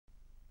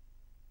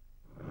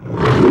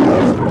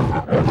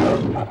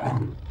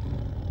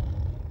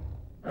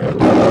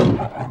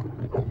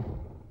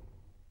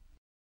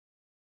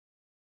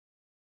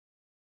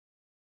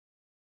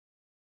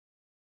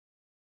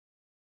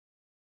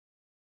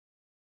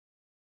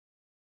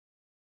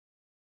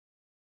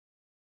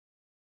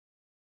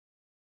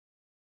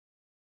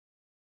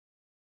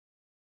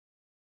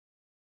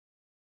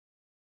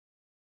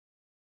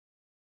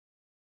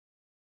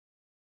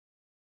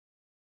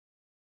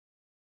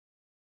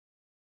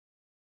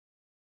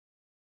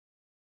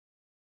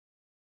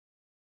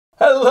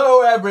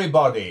Hello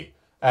everybody,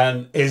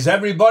 and is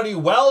everybody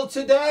well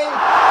today?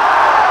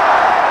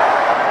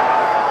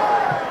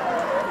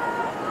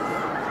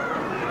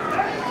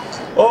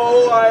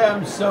 Oh, I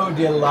am so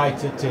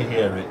delighted to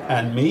hear it.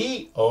 And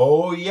me?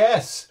 Oh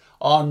yes,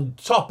 on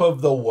top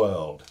of the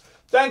world.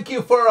 Thank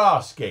you for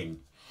asking.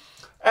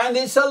 And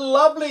it's a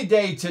lovely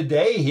day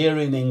today here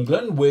in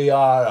England. We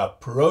are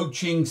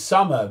approaching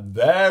summer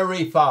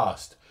very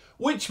fast,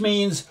 which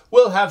means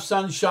we'll have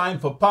sunshine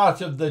for part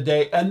of the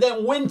day and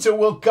then winter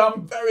will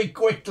come very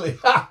quickly.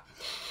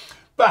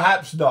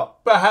 Perhaps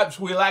not. Perhaps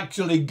we'll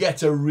actually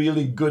get a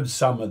really good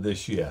summer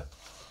this year.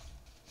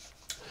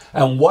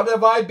 And what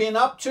have I been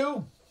up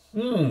to?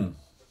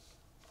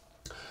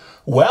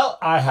 Well,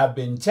 I have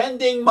been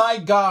tending my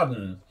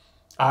garden.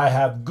 I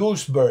have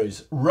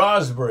gooseberries,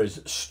 raspberries,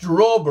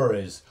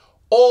 strawberries,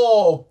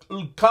 all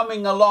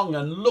coming along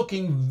and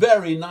looking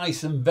very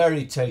nice and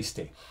very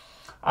tasty.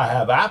 I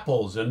have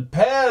apples and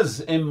pears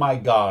in my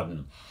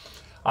garden.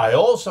 I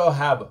also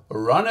have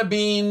runner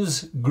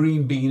beans,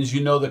 green beans,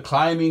 you know, the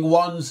climbing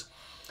ones.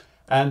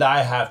 And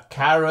I have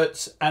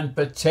carrots and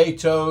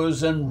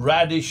potatoes and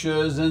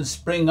radishes and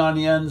spring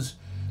onions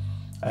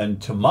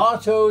and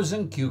tomatoes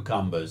and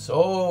cucumbers.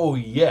 Oh,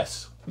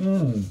 yes.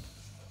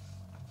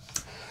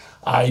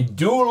 I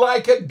do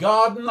like a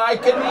garden I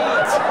can eat.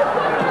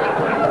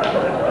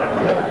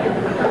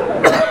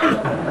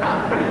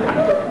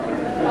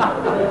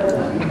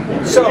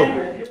 So,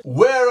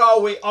 where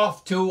are we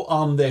off to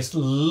on this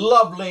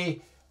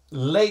lovely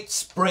late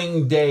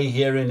spring day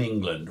here in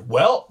England?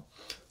 Well,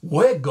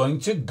 we're going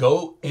to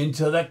go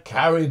into the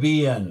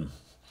Caribbean.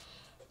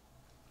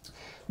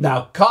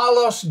 Now,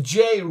 Carlos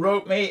J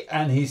wrote me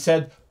and he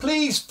said,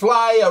 please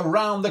fly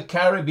around the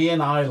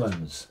Caribbean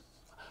islands.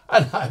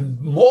 And I'm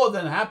more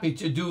than happy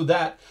to do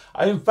that.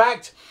 In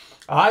fact,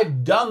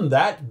 I've done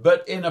that,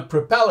 but in a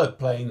propeller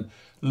plane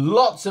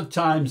lots of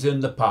times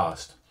in the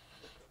past.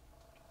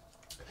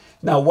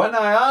 Now, when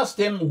I asked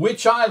him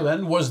which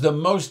island was the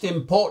most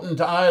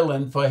important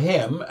island for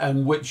him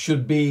and which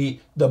should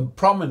be the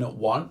prominent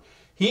one,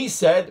 he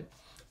said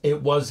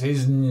it was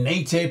his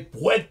native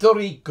Puerto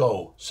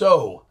Rico.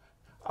 So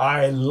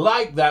I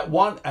like that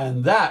one,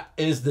 and that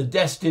is the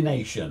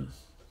destination.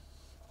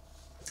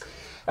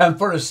 And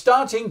for a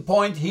starting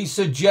point, he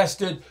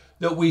suggested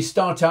that we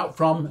start out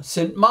from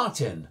St.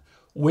 Martin,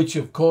 which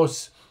of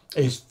course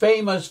is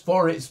famous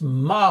for its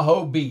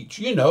Maho Beach.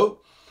 You know,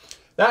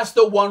 that's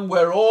the one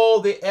where all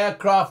the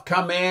aircraft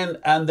come in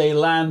and they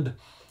land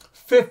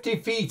 50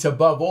 feet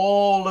above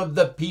all of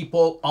the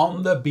people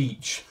on the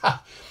beach.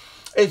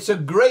 It's a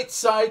great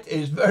sight.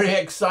 It's very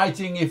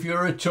exciting if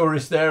you're a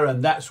tourist there,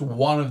 and that's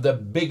one of the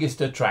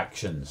biggest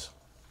attractions.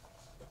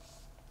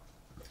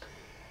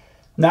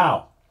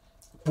 Now,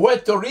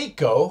 Puerto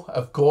Rico,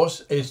 of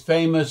course, is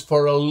famous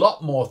for a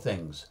lot more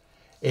things.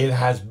 It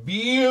has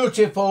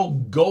beautiful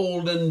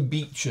golden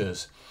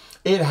beaches.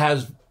 It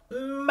has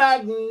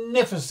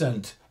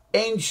magnificent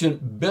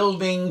ancient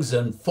buildings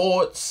and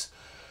forts,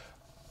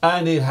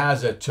 and it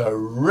has a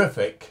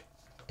terrific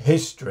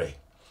history.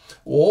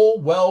 All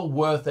well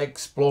worth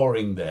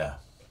exploring there.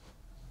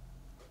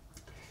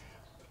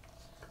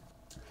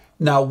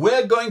 Now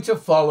we're going to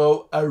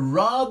follow a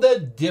rather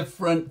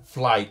different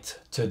flight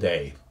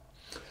today.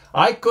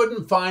 I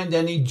couldn't find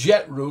any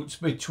jet routes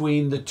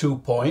between the 2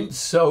 points,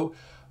 so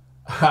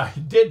I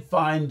did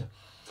find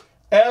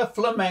Air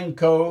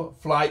Flamenco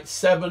flight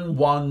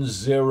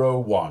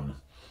 7101,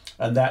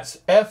 and that's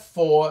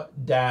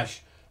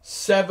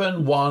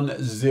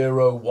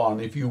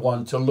F4-7101 if you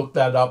want to look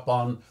that up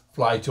on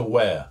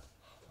FlightAware.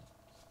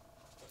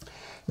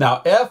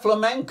 Now, Air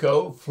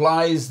Flamenco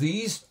flies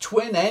these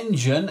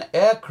twin-engine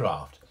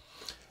aircraft.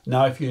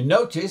 Now, if you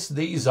notice,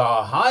 these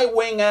are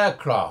high-wing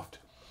aircraft.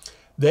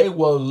 They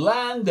will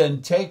land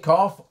and take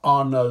off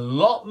on a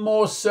lot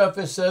more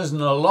surfaces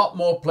and a lot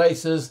more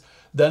places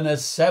than a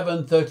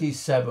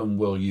 737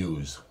 will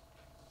use.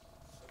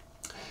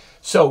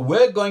 So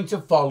we're going to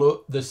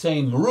follow the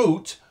same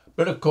route,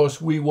 but of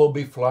course we will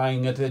be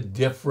flying at a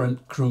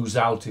different cruise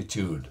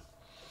altitude.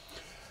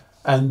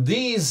 And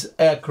these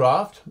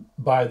aircraft,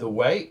 by the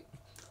way,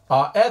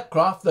 are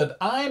aircraft that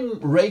I'm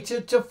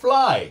rated to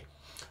fly.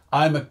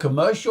 I'm a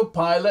commercial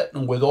pilot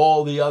and with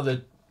all the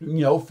other,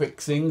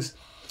 fixings,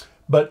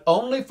 but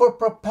only for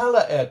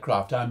propeller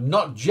aircraft. I'm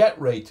not jet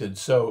rated,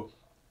 so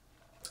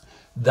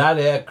that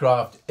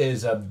aircraft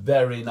is a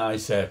very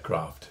nice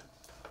aircraft.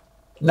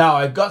 Now,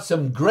 I've got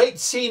some great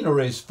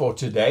sceneries for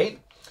today.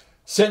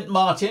 St.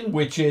 Martin,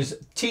 which is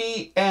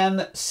TNCM,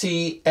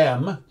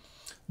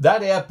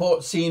 that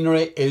airport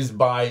scenery is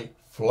by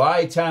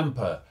Fly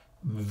Tampa,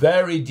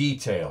 very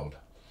detailed.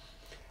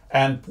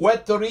 And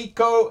Puerto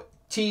Rico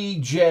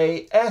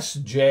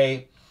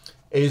TJSJ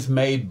is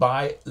made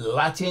by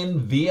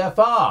Latin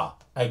VFR.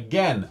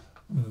 Again,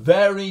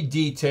 very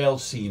detailed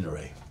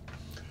scenery.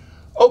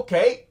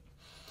 Okay,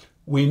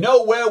 we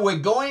know where we're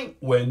going,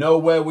 we know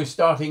where we're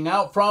starting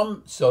out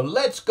from, so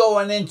let's go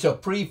on into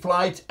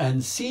pre-flight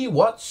and see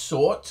what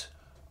sort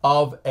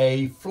of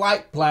a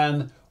flight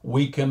plan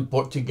we can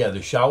put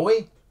together, shall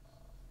we?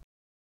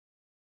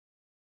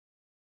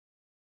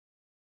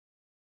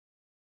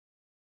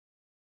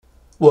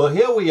 Well,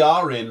 here we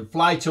are in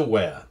Flight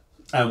Aware,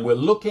 and we're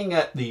looking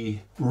at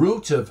the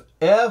route of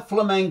Air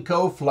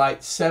Flamenco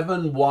Flight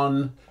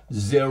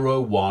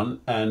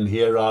 7101, and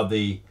here are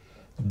the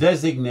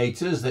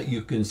designators that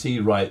you can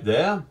see right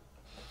there.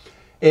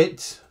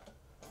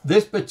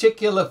 This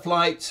particular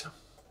flight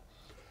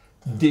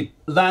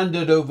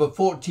landed over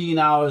 14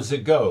 hours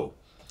ago.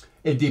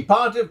 It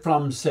departed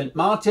from St.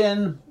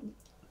 Martin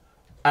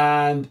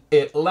and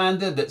it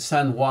landed at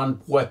San Juan,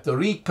 Puerto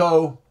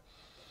Rico,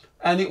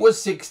 and it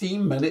was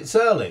 16 minutes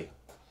early.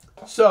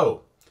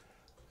 So,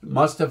 it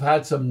must have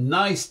had some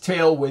nice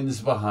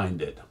tailwinds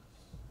behind it.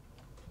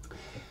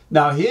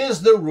 Now,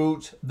 here's the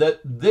route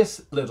that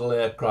this little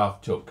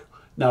aircraft took.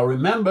 Now,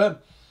 remember,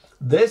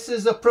 this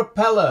is a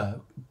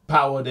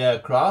propeller-powered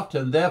aircraft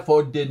and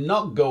therefore did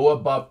not go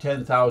above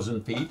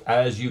 10,000 feet,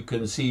 as you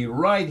can see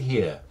right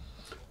here.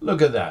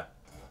 Look at that.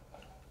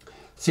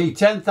 See,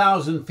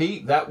 10,000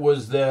 feet, that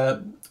was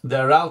their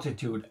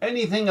altitude.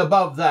 Anything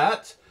above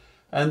that,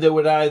 and they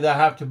would either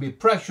have to be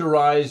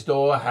pressurized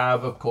or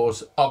have, of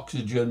course,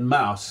 oxygen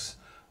masks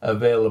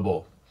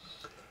available.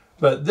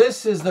 But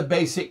this is the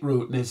basic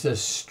route, and it's a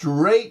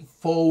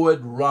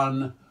straightforward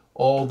run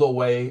all the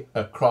way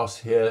across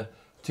here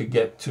to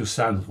get to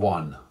San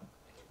Juan.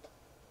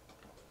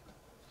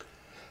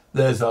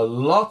 There's a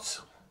lot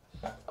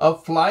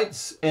of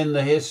flights in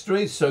the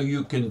history, so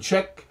you can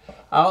check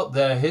out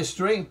their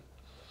history.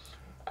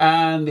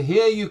 And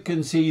here you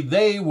can see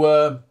they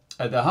were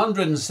at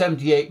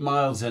 178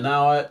 miles an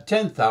hour,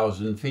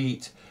 10,000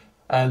 feet,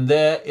 and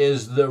there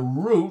is the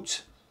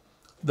route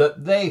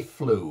that they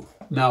flew.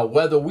 Now,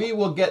 whether we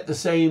will get the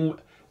same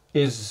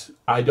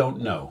I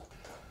don't know.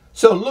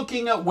 So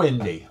looking at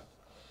Windy,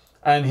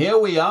 and here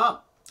we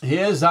are.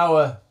 Here's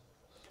our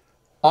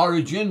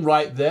origin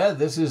right there.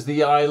 This is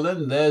the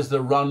island. There's the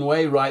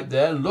runway right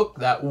there. Look,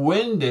 that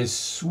wind is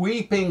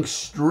sweeping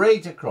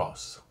straight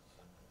across.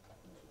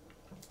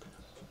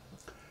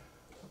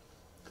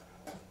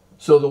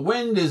 So the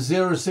wind is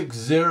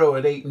 060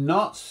 at 8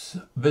 knots,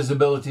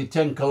 visibility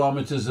 10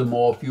 kilometers or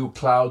more, few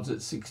clouds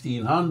at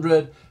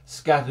 1600,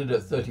 scattered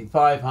at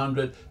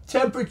 3500.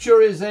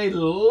 Temperature is a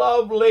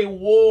lovely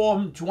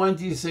warm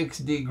 26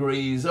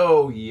 degrees,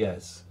 oh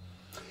yes.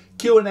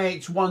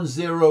 QNH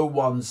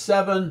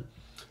 1017,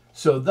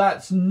 so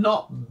that's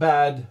not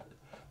bad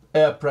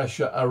air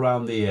pressure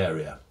around the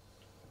area.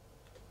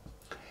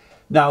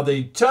 Now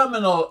the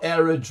terminal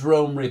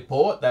aerodrome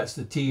report, that's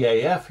the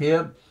TAF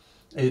here,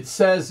 it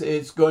says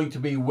it's going to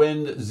be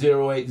wind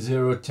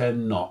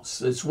 08010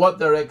 knots. It's what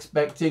they're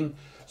expecting.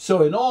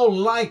 So in all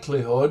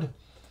likelihood,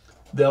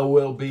 it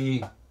will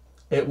be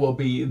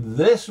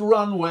this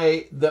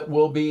runway that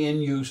will be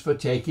in use for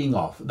taking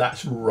off.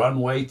 That's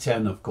runway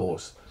 10, of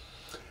course.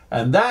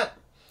 And that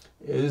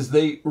is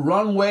the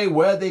runway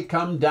where they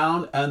come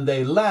down and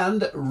they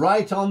land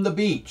right on the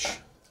beach.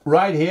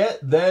 Right here,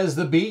 there's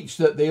the beach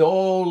that they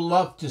all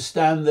love to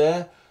stand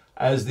there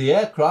as the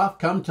aircraft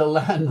come to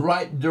land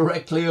right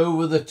directly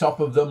over the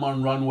top of them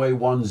on runway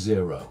 10.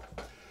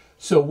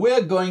 So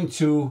we're going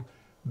to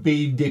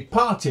be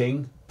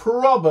departing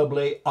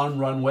probably on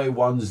runway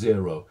 10.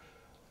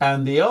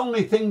 And the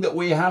only thing that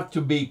we have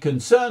to be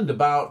concerned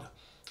about,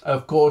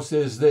 of course,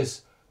 is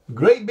this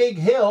great big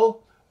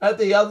hill at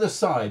the other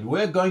side.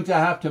 We're going to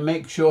have to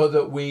make sure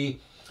that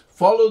we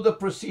follow the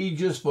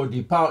procedures for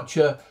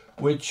departure,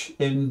 which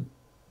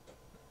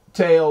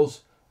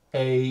entails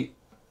a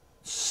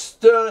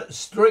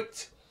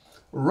strict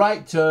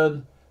right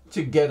turn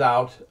to get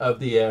out of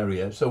the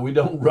area so we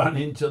don't run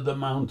into the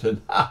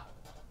mountain.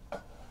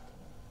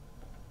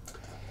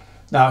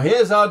 Now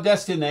here's our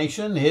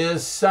destination.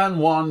 Here's San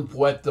Juan,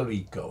 Puerto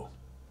Rico.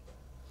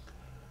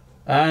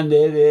 And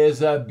it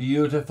is a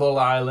beautiful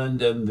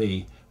island, and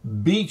the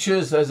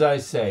beaches, as I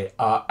say,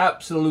 are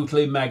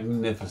absolutely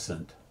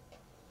magnificent.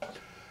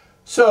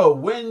 So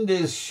wind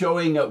is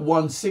showing at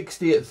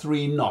 160 at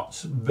 3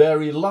 knots,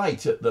 very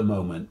light at the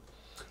moment.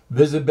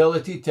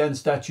 Visibility 10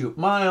 statute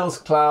miles,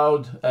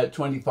 cloud at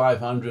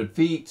 2,500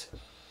 feet,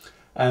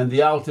 and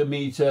the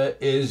altimeter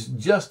is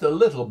just a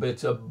little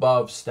bit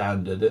above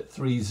standard at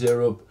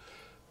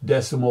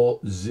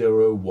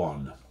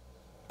 30.01.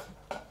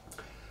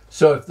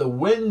 So if the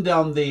wind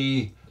on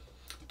the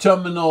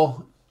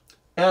terminal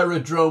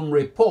aerodrome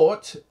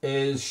report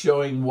is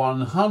showing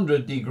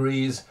 100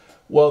 degrees,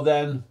 well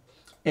then,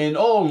 in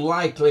all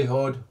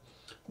likelihood,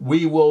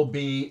 we will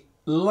be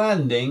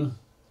landing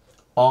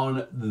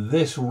on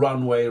this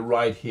runway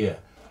right here.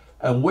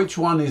 And which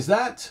one is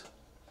that?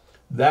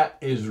 That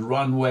is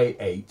runway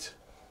 8.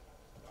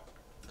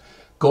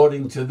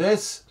 According to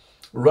this,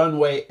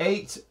 runway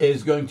 8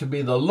 is going to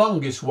be the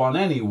longest one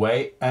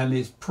anyway, and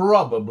it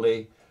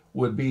probably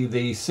would be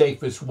the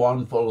safest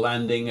one for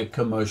landing a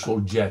commercial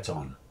jet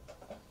on.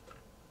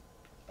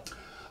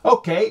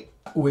 Okay,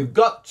 we've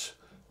got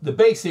the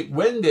basic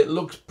wind. It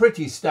looks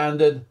pretty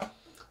standard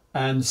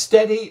and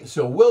steady,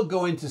 so we'll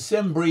go into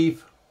sim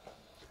brief,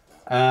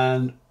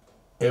 and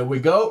here we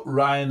go.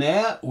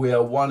 Ryanair, we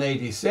are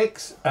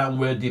 186 and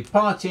we're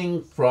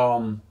departing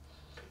from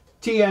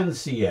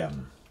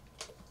TNCM,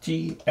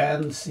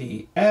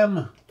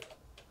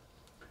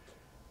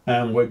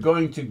 and we're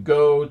going to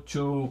go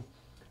to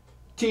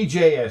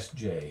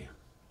TJSJ.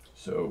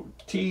 So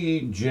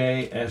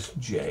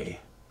TJSJ.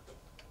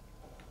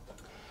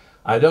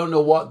 I don't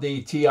know what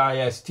the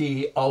TIST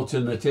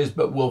alternate is,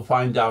 but we'll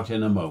find out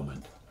in a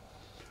moment.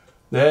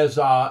 There's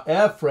our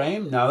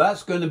airframe. Now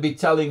that's going to be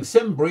telling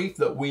SimBrief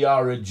that we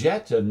are a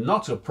jet and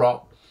not a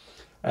prop,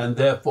 and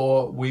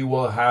therefore we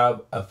will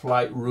have a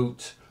flight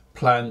route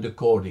planned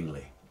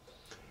accordingly.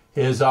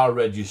 Here's our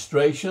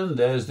registration.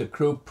 There's the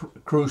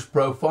cruise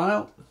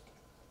profile.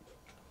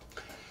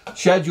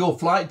 Scheduled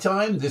flight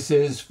time. This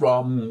is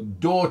from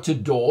door to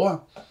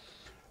door.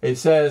 It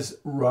says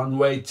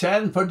runway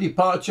 10 for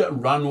departure,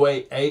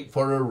 runway 8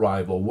 for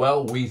arrival.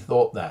 Well, we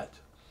thought that.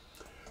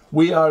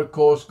 We are, of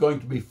course, going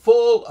to be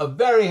full of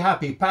very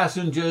happy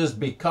passengers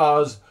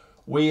because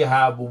we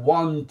have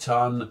 1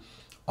 ton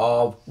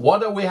of,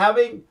 what are we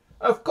having?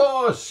 Of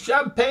course,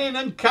 champagne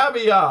and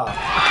caviar.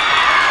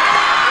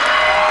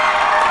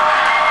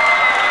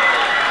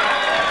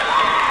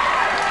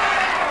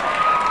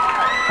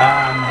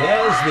 And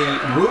there's the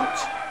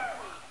route.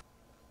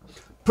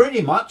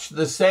 Pretty much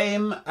the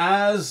same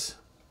as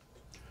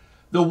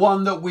the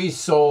one that we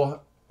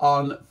saw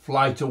on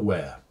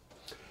FlightAware.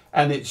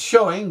 And it's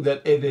showing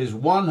that it is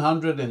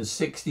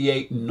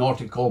 168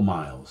 nautical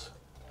miles.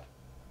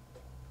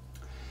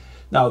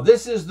 Now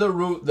this is the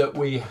route that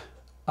we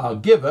are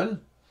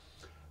given,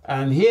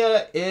 and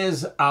here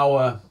is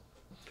our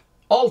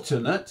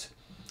alternate,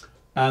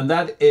 and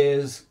that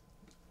is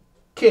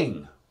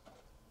King.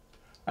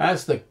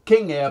 That's the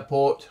King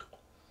Airport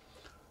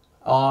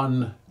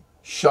on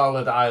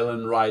Charlotte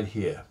Island right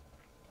here.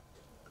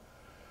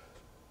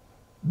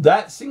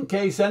 That's in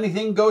case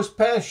anything goes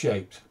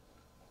pear-shaped.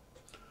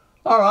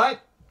 All right,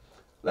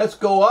 let's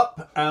go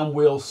up and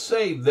we'll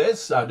save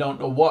this. I don't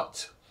know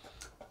what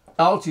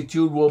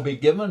altitude will be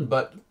given,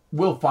 but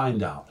we'll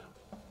find out.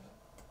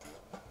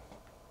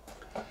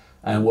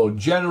 And we'll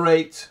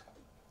generate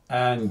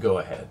and go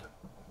ahead.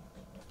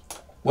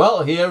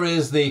 Well, here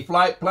is the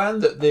flight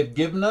plan that they've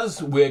given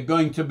us. We're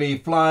going to be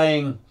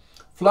flying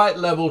flight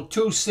level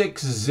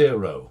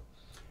 260.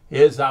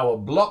 Here's our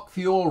block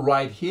fuel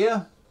right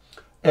here.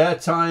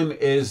 Airtime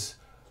is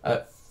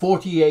at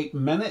 48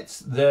 minutes.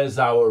 There's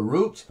our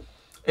route.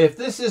 If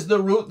this is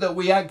the route that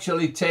we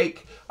actually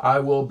take, I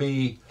will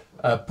be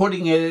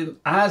putting it in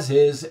as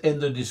is in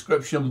the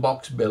description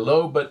box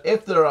below. But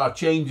if there are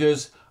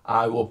changes,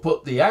 I will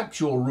put the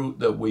actual route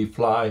that we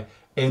fly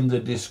in the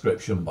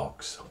description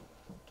box.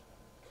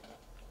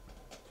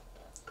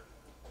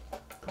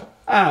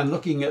 And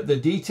looking at the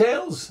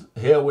details,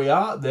 here we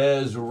are.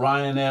 There's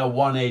Ryanair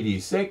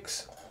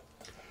 186.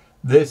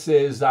 This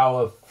is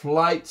our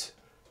flight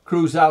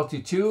cruise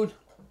altitude.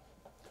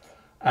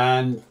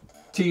 And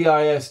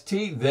TIST,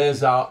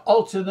 there's our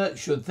alternate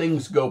should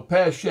things go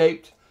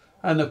pear-shaped.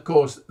 And of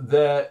course,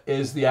 there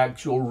is the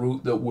actual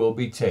route that we'll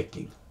be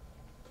taking.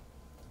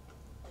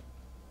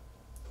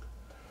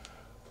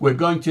 We're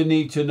going to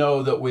need to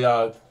know that we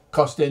are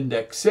cost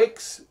index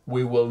 6.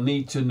 We will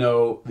need to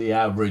know the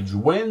average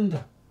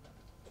wind.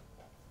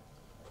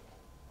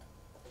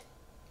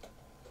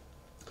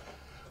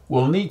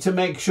 We'll need to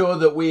make sure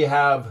that we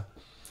have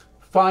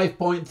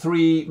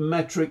 5.3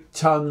 metric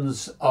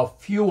tons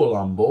of fuel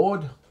on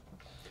board,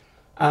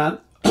 and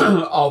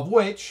of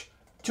which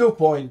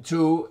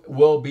 2.2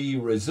 will be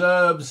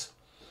reserves,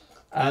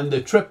 and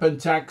the trip and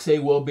taxi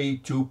will be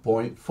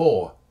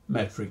 2.4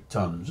 metric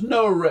tons.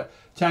 No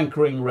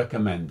tankering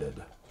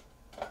recommended.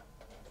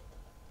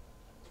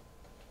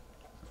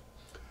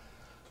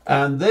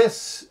 And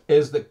this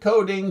is the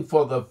coding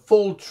for the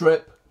full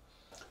trip,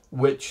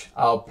 which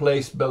I'll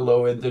place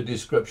below in the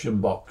description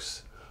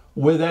box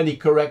with any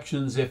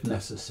corrections if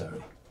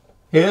necessary.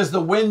 Here's the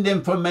wind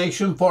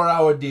information for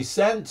our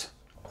descent.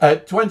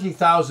 At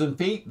 20,000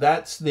 feet,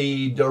 that's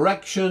the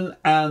direction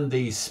and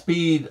the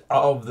speed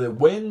of the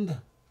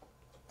wind.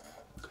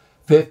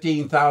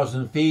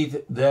 15,000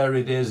 feet, there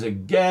it is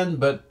again,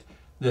 but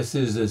this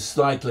is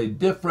slightly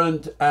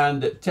different.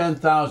 And at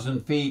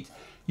 10,000 feet,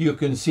 you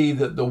can see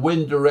that the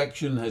wind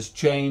direction has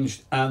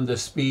changed and the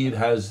speed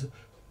has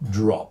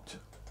dropped.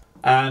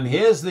 And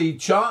here's the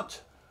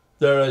chart.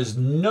 There is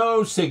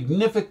no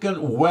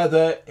significant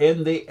weather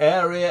in the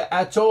area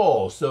at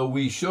all, so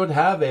we should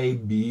have a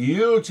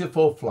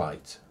beautiful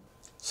flight.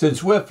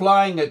 Since we're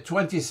flying at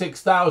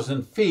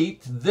 26,000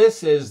 feet,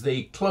 this is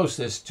the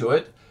closest to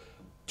it,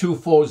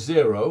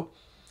 240,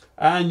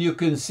 and you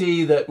can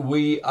see that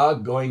we are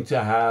going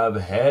to have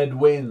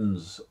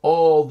headwinds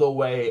all the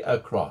way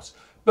across.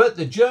 But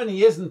the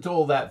journey isn't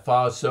all that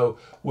far, so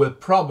we're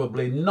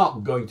probably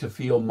not going to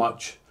feel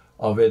much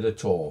of it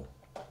at all.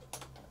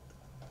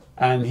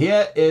 And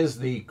here is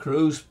the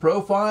cruise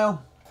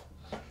profile.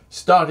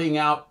 Starting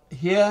out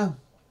here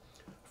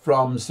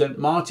from St.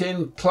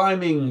 Martin,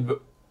 climbing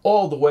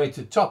all the way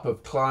to top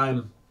of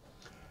climb,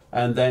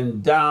 and then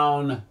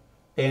down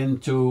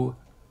into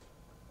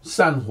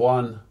San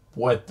Juan,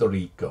 Puerto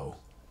Rico.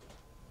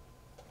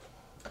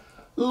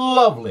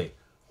 Lovely.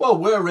 Well,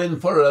 we're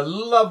in for a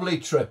lovely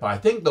trip. I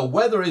think the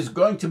weather is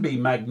going to be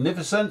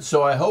magnificent,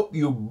 so I hope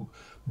you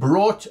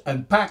brought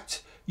and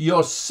packed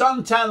your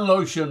suntan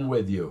lotion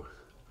with you.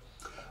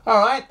 All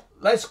right,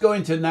 let's go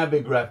into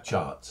Navigraph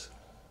charts.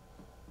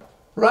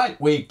 Right,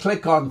 we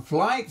click on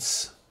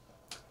flights,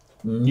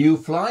 new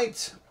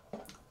flight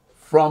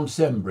from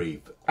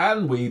SimBrief,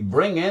 and we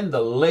bring in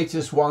the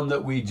latest one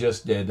that we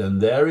just did, and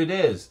there it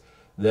is.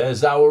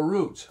 There's our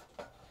route.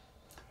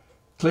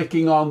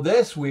 Clicking on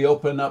this, we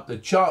open up the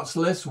charts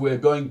list. We're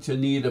going to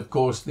need, of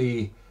course,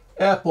 the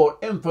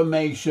airport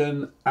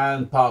information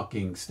and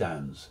parking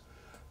stands.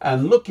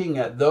 And looking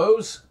at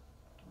those,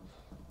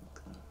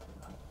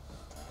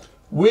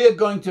 we're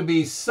going to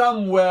be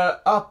somewhere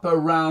up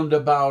around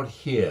about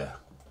here.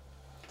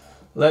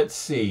 Let's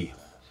see.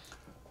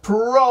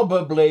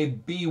 Probably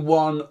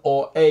B1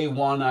 or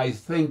A1, I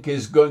think,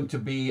 is going to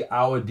be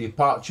our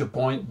departure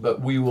point,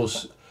 but we will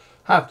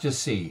have to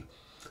see.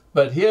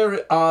 But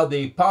here are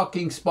the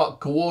parking spot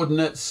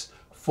coordinates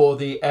for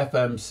the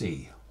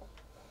FMC.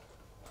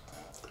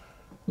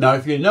 Now,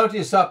 if you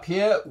notice up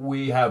here,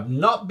 we have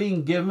not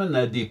been given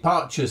a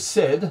departure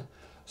SID,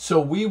 so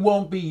we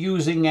won't be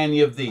using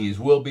any of these.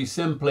 We'll be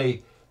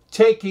simply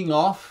taking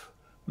off,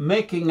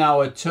 making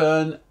our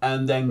turn,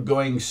 and then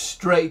going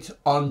straight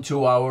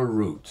onto our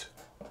route.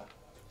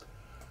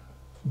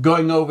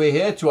 Going over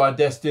here to our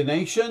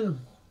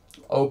destination,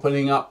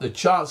 opening up the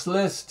charts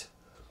list.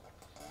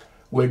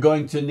 We're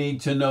going to need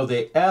to know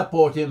the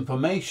airport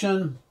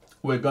information.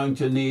 We're going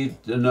to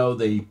need to know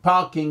the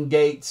parking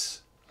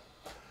gates.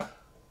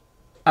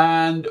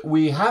 And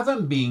we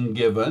haven't been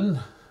given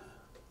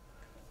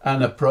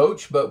an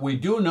approach, but we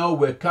do know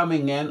we're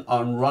coming in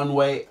on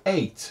runway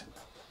 8.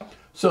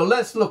 So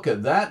let's look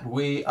at that.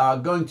 We are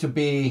going to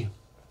be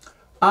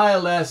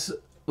ILS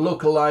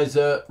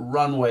localizer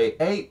runway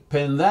 8,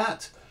 pin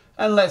that,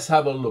 and let's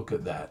have a look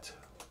at that.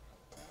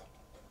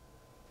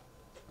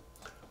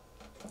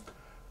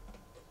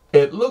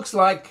 It looks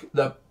like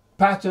the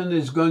pattern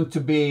is going to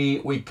be,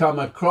 we come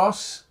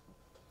across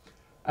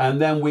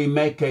and then we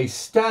make a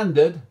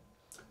standard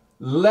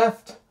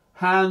left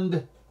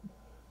hand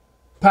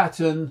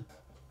pattern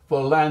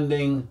for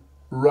landing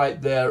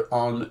right there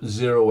on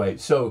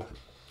 08. So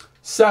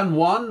San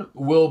Juan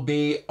will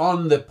be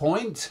on the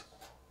point.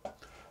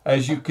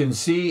 As you can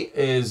see,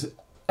 is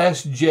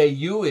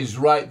SJU is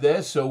right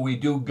there, so we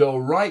do go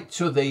right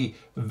to the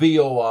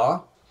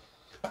VOR,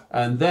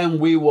 and then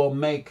we will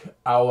make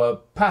our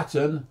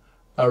pattern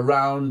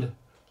around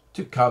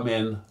to come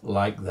in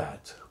like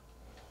that.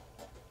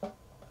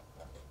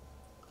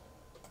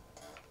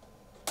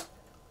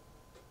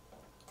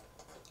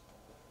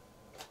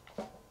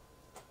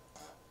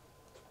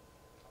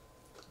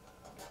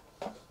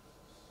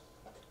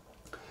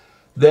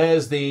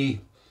 There's the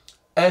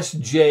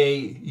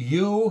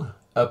SJU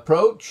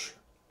approach,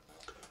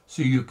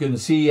 so you can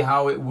see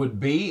how it would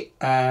be,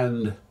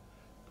 and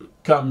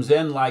comes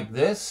in like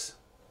this.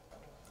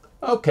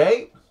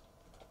 Okay,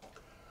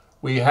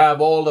 we have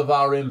all of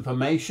our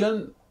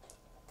information.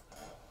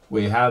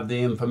 We have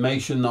the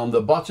information on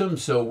the bottom,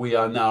 so we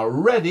are now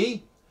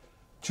ready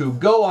to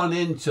go on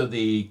into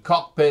the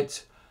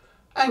cockpit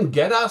and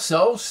get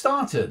ourselves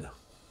started.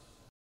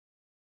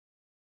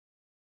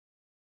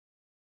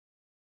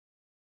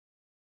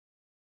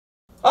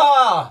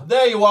 Ah,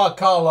 there you are,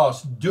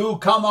 Carlos. Do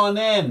come on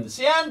in.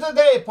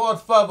 Siéntate, por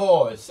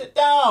favor. Sit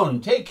down.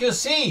 Take your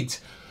seat.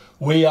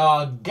 We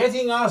are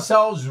getting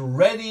ourselves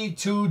ready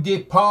to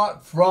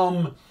depart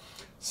from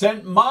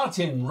St.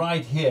 Martin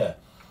right here.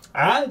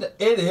 And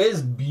it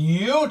is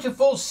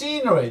beautiful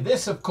scenery.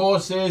 This, of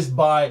course, is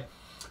by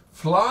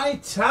Fly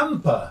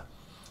Tampa.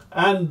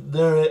 And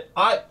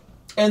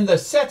in the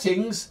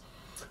settings,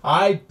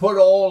 I put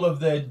all of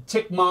the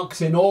tick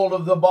marks in all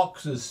of the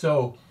boxes.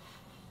 So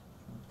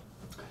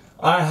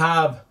I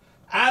have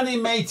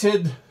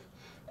animated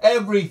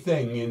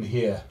everything in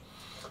here.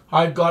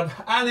 I've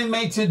got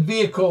animated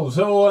vehicles,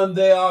 oh, and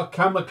they are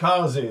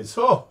kamikazes,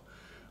 oh,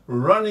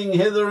 running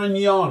hither and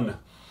yon.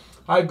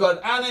 I've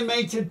got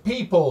animated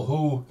people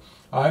who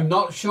I'm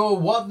not sure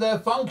what their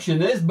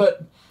function is,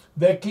 but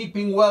they're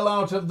keeping well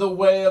out of the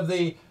way of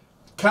the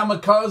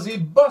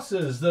kamikaze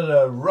buses that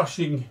are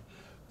rushing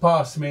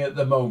past me at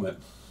the moment.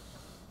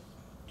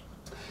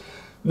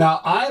 Now,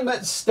 I'm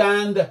at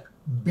stand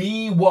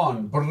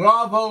B1,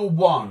 Bravo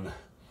 1,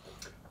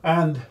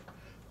 and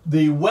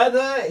the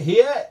weather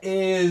here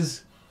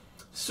is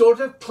sort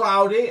of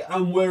cloudy,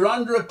 and we're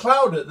under a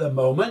cloud at the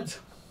moment,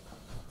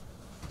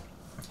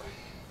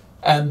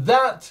 and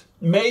that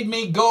made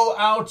me go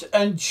out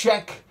and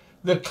check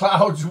the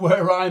clouds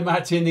where I'm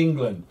at in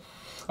England.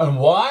 And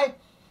why?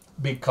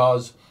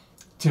 because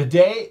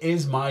today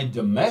is my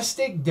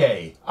domestic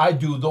day. I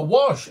do the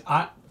wash.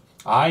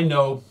 I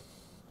know,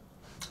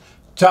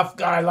 tough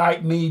guy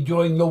like me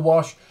doing the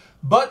wash,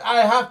 but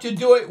I have to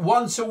do it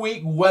once a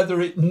week, whether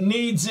it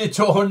needs it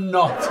or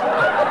not.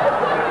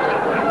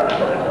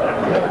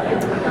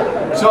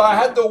 So I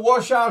had the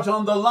wash out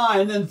on the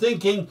line and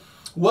thinking,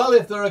 well,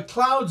 if there are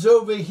clouds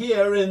over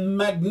here in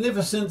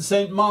magnificent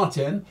St.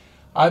 Martin,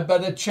 I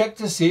better check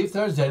to see if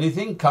there's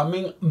anything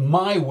coming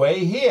my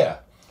way here.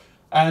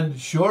 And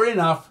sure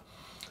enough,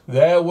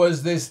 there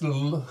was this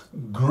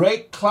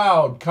great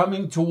cloud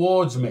coming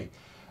towards me,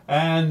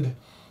 and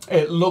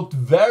it looked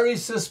very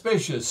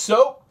suspicious.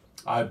 So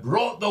I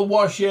brought the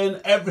wash in,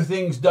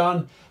 everything's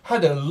done.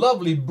 Had a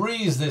lovely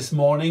breeze this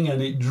morning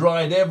and it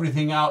dried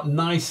everything out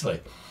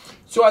nicely.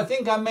 So I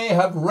think I may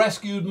have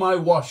rescued my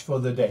wash for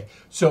the day.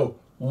 So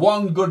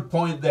one good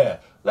point there.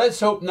 Let's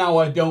hope now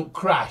I don't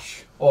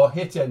crash or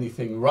hit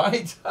anything,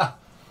 right?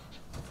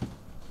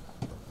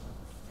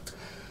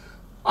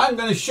 I'm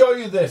going to show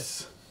you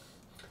this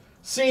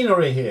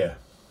scenery here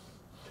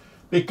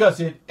because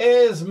it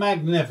is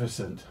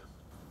magnificent.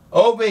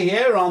 Over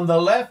here on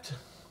the left,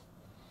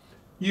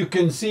 you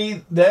can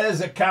see there's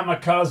a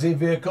kamikaze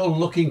vehicle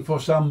looking for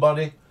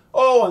somebody.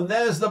 Oh, and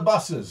there's the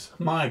buses.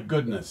 My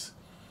goodness.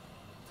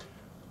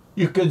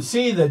 You can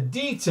see the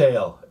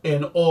detail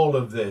in all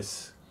of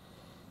this.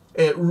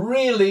 It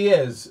really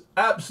is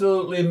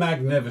absolutely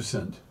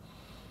magnificent.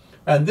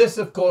 And this,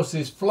 of course,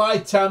 is Fly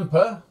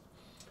Tampa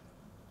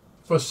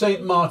for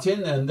St.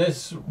 Martin, and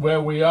this,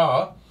 where we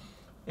are,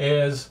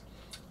 is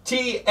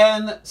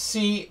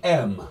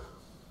TNCM.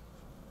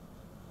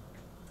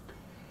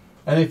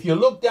 And if you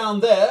look down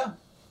there,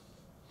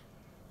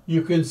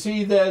 you can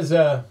see there's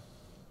a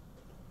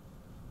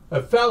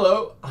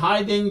fellow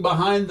hiding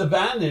behind the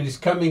van and he's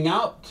coming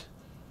out.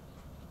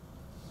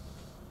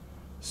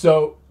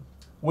 So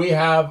we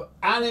have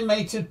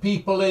animated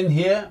people in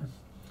here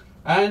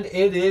and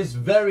it is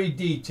very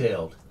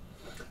detailed.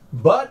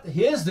 But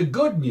here's the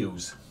good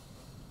news.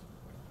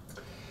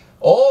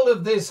 All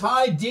of this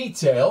high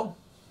detail,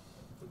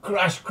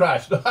 crashed.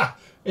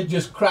 It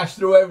just crashed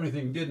through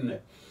everything, didn't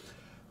it?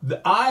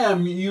 I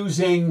am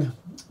using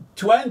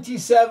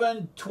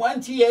 27,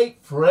 28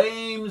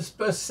 frames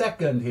per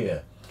second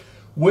here,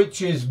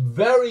 which is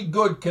very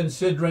good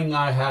considering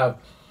I have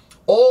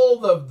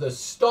all of the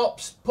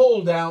stops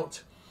pulled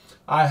out.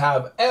 I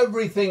have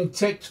everything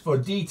ticked for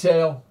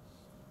detail,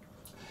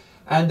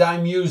 and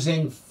I'm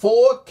using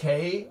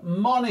 4K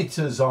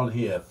monitors on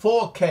here,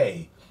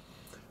 4K,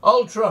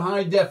 ultra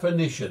high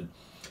definition,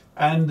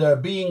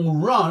 and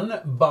being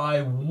run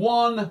by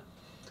one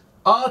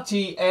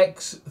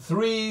RTX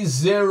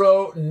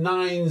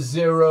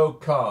 3090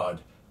 card,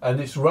 and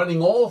it's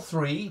running all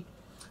three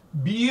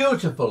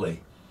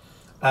beautifully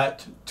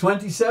at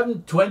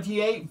 27,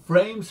 28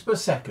 frames per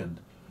second.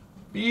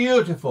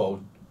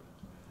 Beautiful,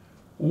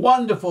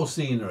 wonderful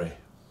scenery.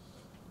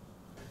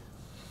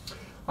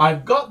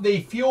 I've got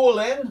the fuel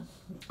in.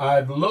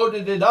 I've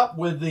loaded it up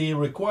with the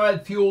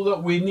required fuel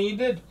that we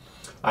needed.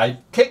 I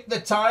kicked the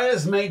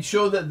tires, made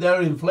sure that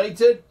they're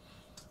inflated.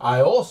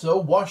 I also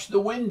washed the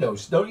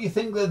windows. Don't you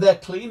think that they're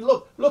clean?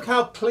 Look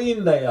how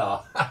clean they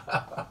are.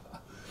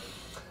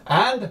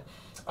 And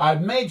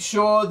I've made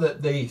sure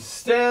that the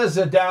stairs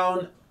are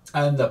down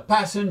and the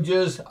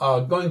passengers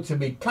are going to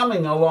be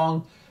coming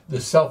along the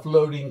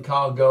self-loading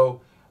cargo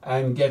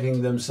and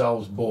getting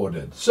themselves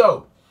boarded.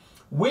 So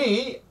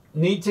we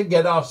need to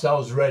get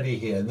ourselves ready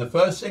here. And the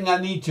first thing I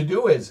need to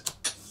do is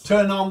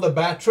turn on the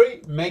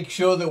battery, make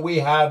sure that we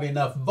have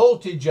enough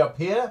voltage up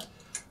here,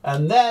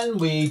 and then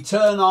we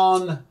turn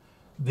on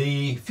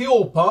the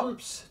fuel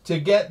pumps to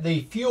get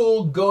the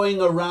fuel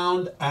going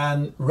around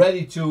and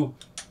ready to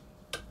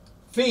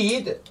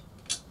feed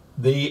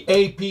the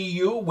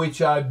APU,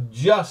 which I've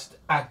just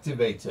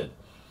activated.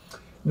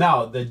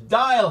 Now the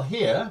dial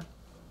here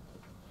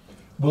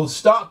will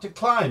start to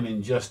climb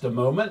in just a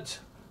moment.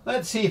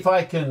 Let's see if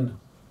I can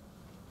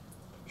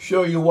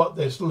show you what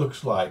this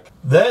looks like.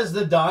 There's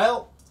the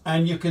dial,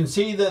 and you can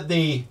see that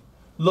the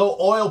low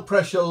oil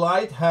pressure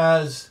light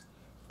has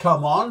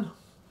come on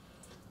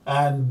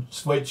and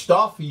switched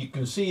off. You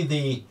can see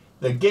the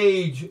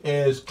gauge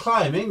is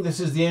climbing. This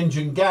is the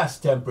engine gas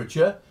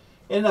temperature.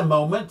 In a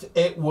moment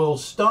it will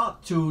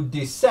start to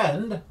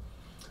descend,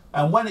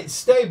 and when it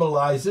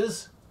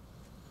stabilizes,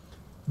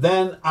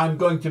 then I'm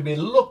going to be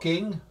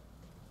looking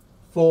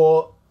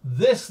for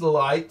this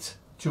light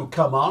to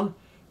come on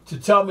to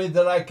tell me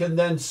that I can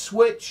then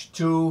switch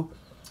to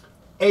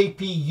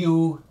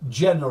APU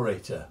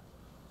generator.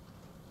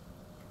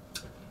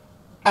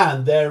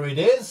 And there it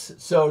is.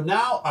 So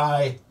now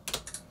I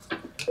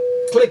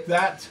click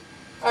that,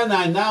 and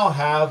I now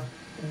have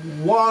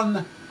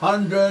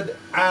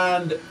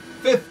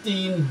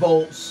 115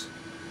 volts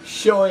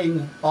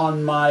showing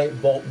on my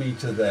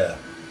voltmeter there.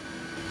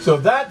 So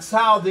that's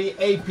how the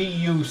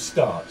APU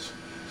starts.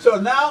 So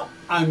now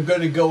I'm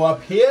going to go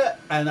up here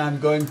and I'm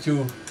going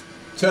to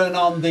turn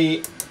on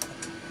the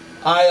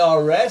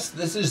IRS.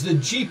 This is the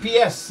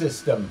GPS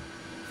system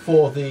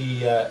for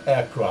the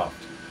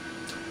aircraft.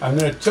 I'm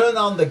going to turn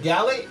on the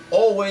galley,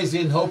 always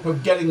in hope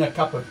of getting a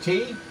cup of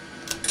tea.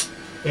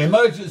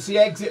 Emergency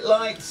exit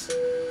lights,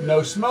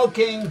 no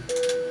smoking,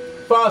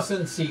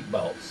 fasten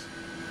seatbelts.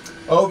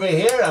 Over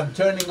here I'm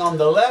turning on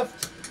the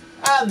left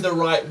and the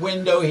right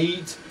window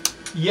heat.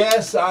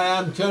 Yes, I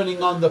am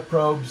turning on the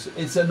probes.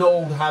 It's an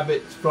old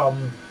habit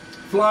from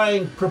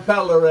flying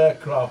propeller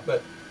aircraft,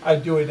 but I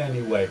do it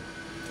anyway.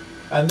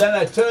 And then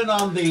I turn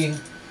on the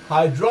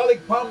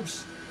hydraulic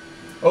pumps.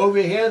 Over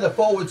here the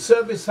forward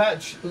service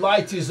hatch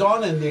light is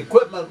on and the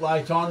equipment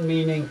light on,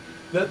 meaning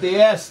that the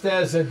air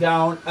stairs are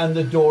down and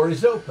the door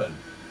is open.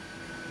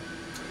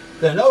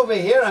 Then over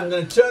here I'm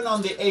going to turn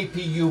on the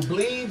APU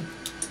bleed,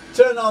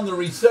 turn on the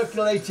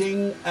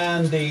recirculating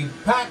and the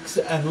packs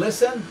and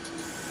listen.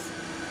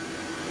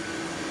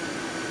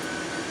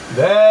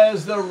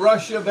 There's the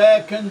rush of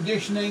air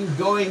conditioning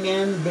going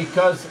in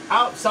because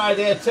outside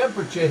air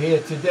temperature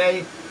here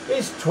today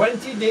is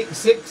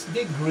 26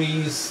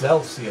 degrees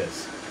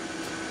Celsius.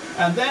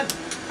 And then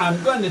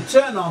I'm going to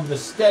turn on the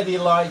steady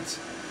light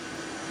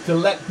to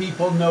let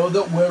people know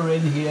that we're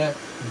in here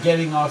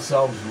getting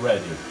ourselves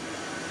ready.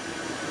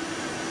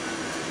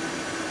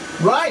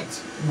 Right,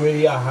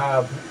 we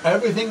have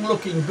everything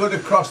looking good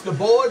across the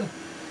board.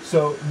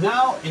 So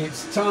now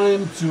it's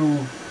time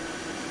to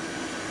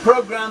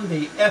program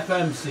the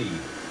FMC.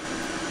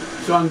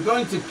 So I'm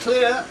going to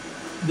clear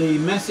the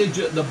message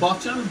at the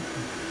bottom.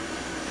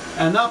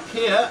 And up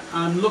here,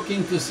 I'm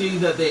looking to see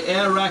that the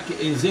air rack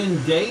is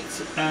in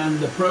date and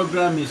the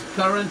program is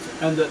current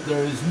and that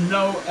there is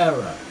no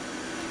error.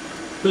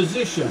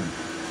 Position.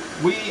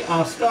 We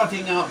are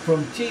starting out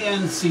from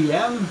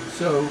TNCM,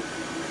 so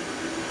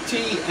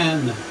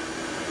TNCM.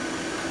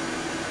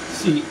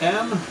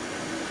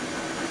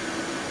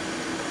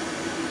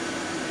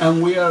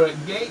 And we are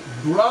at gate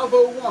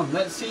Bravo 1.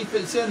 Let's see if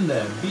it's in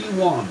there.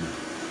 B1.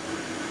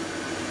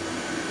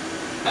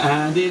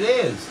 And it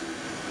is.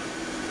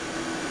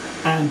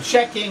 And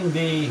checking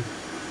the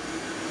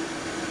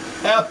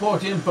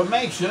airport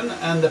information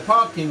and the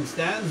parking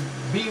stands,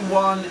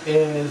 B1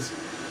 is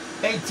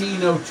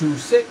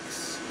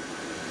 18026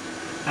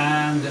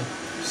 and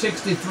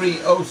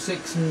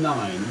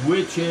 63069,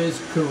 which is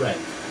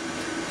correct.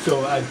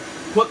 So I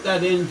put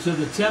that into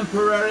the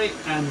temporary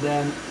and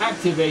then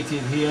activate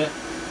it here,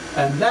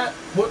 and that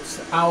puts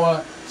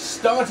our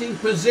starting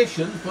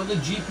position for the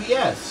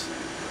GPS.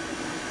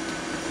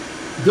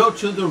 Go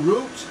to the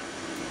route.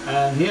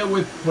 And here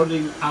we're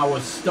putting our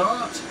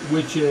start,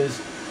 which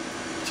is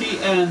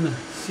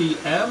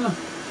TNCM.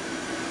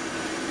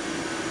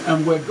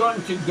 And we're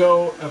going to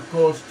go, of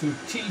course, to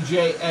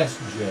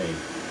TJSJ.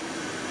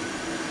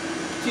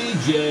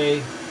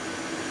 TJ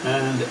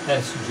and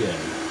SJ.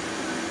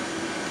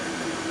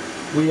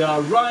 We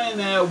are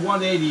Ryanair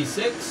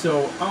 186,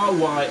 so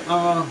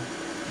RYR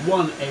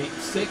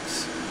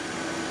 186.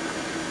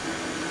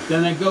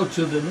 Then I go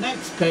to the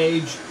next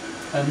page,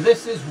 and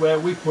this is where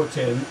we put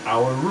in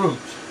our route.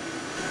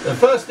 The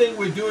first thing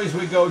we do is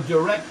we go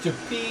direct to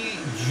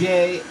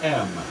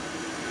PJM.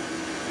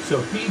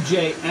 So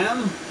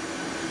PJM,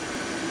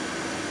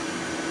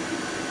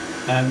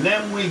 and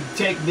then we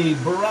take the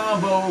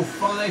Bravo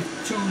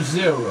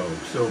 520.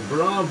 So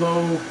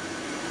Bravo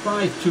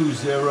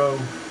 520,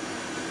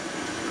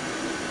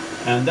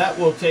 and that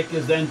will take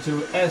us then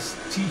to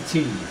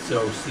STT.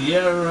 So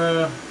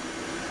Sierra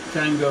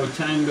Tango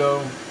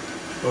Tango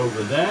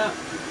over there.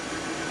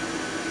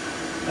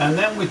 And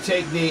then we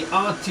take the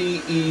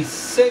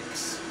RTE6,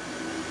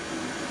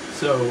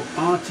 so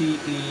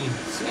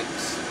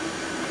RTE6,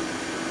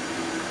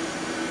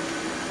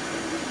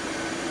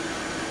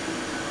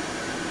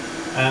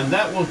 and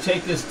that will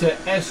take us to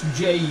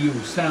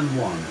SJU, San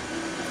Juan.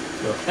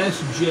 So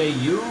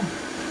SJU,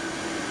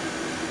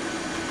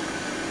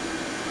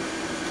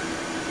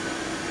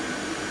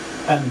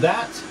 and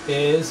that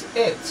is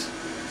it.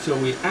 So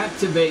we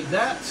activate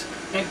that,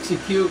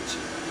 execute,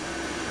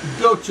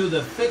 go to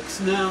the fix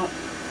now,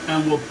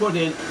 and we'll put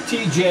in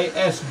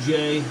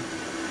TJSJ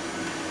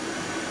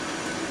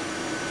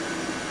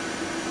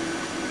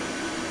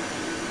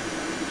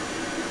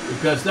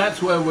because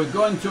that's where we're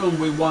going to, and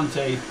we want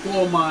a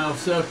 4-mile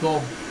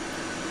circle,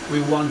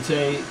 we want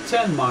a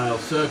 10-mile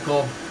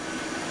circle,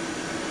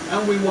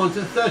 and we want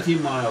a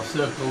 30-mile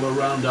circle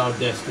around our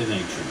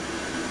destination.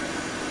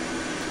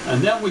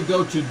 And then we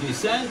go to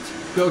descent,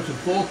 go to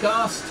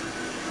forecast.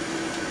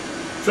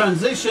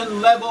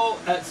 Transition level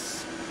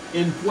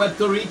in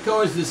Puerto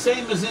Rico is the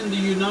same as in the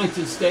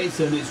United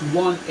States, and it's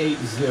 180,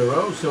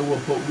 so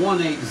we'll put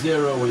 180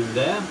 in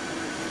there.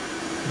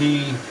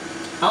 The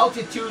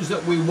altitudes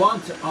that we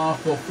want are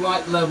for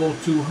flight level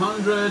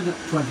 200,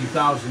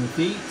 20,000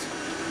 feet.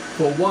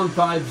 For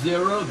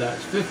 150,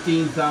 that's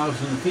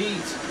 15,000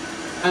 feet.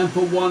 And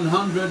for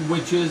 100,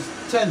 which is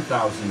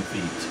 10,000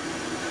 feet.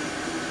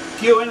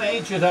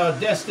 QNH at our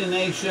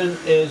destination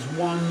is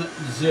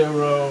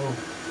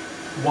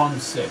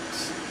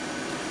 1016.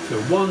 So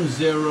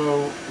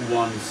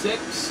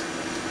 1016.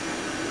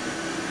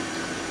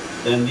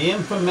 Then the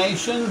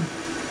information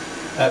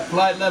at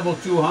flight level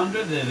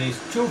 200, it is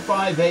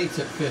 258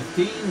 at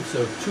 15,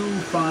 so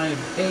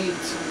 258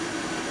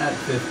 at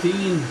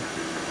 15,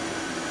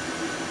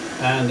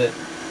 and at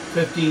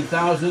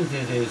 15,000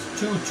 it is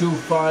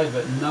 225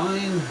 at 9,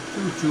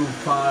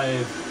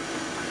 225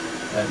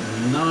 at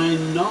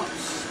 9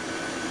 knots,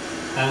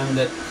 and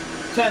at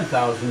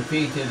 10,000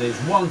 feet it is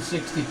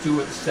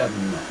 162 at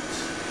 7 knots.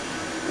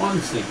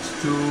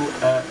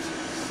 162 at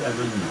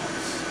 7 knots.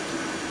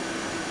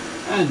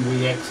 And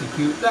we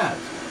execute that.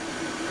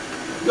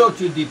 Go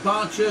to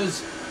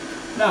departures.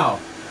 Now,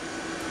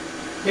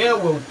 here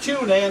we'll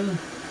tune in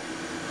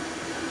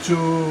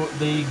to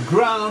the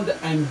ground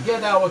and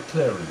get our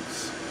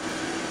clearance.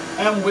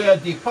 And we are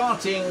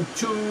departing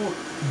to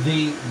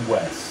the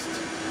west.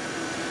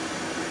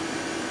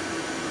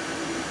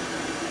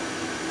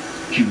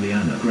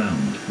 Juliana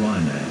ground,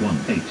 Ryanair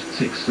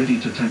 186 ready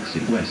to taxi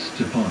west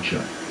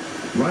departure.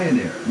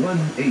 Ryanair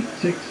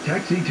 186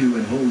 taxi to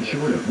and hold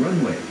short of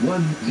runway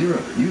 10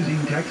 using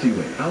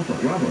taxiway Alpha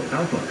Bravo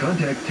Alpha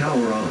contact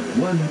tower on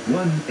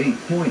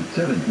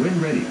 118.7 when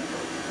ready.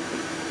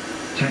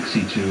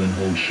 Taxi to and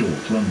hold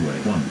short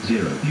runway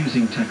 10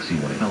 using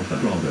taxiway Alpha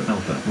Bravo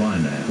Alpha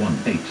Ryanair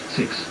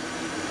 186.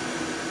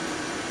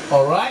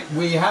 Alright,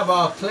 we have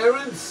our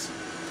clearance.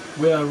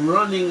 We are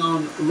running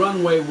on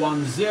runway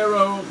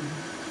 10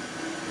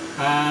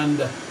 and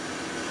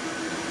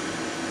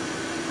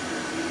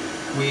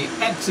we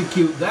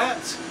execute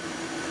that.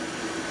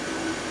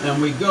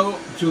 And we go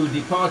to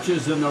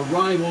departures and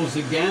arrivals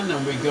again,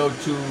 and we go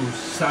to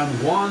San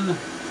Juan.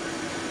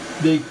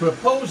 The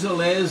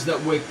proposal is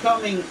that we're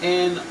coming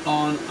in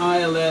on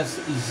ILS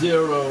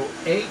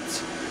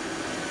 08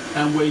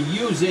 and we're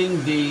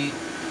using the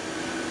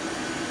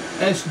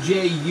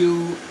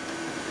SJU.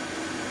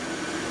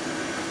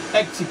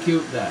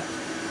 Execute that.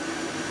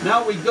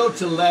 Now we go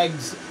to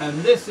legs,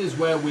 and this is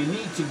where we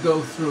need to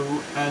go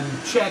through and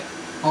check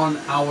on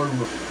our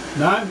route.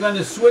 Now I'm going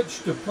to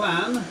switch to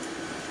plan,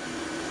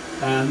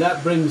 and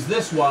that brings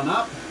this one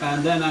up,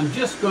 and then I'm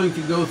just going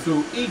to go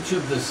through each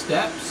of the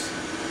steps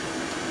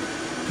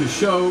to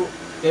show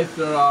if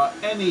there are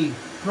any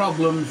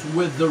problems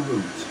with the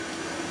route.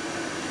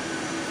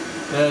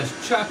 There's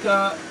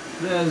Chaca,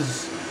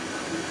 there's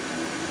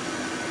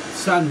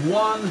San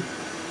Juan,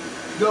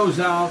 goes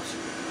out,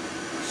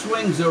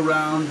 swings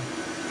around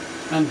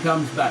and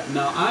comes back.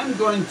 Now I'm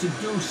going to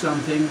do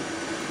something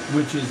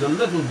which is a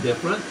little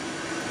different.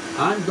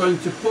 I'm going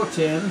to put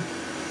in,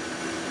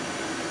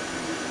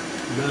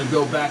 I'm going to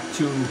go back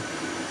to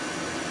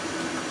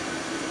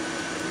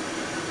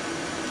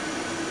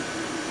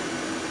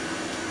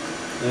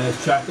there's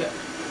Chaca.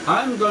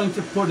 I'm going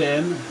to put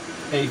in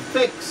a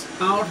fix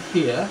out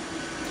here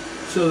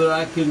so that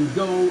I can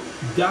go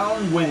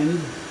downwind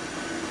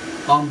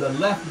on the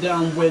left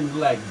downwind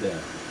leg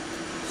there.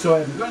 So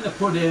I'm going to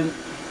put in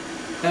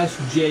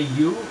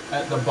SJU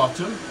at the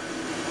bottom,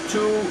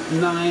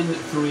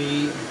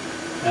 293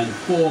 and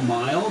 4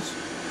 miles,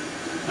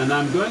 and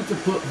I'm going to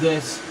put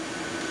this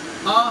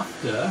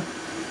after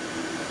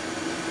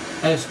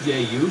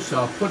SJU, so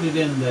I'll put it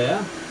in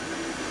there,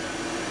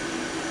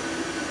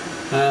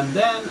 and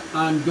then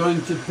I'm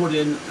going to put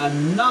in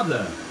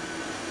another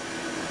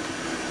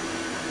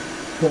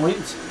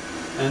point,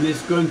 and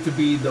it's going to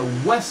be the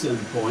Wesson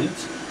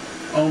point.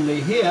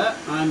 Only here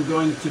I'm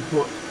going to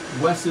put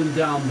Wesson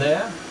down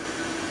there,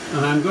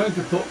 and I'm going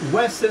to put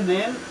Wesson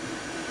in,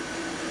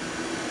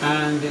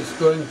 and it's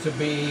going to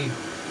be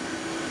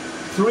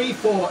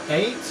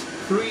 348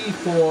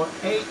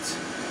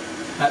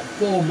 at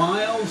 4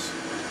 miles,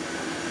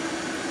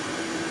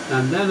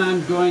 and then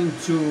I'm going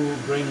to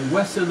bring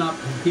Wesson up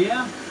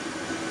here.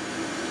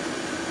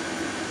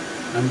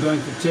 I'm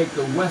going to take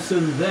the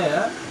Wesson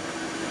there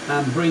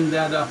and bring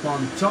that up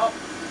on top.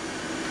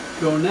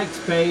 Go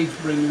next page,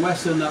 bring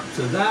Wesson up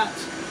to that,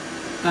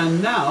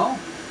 and now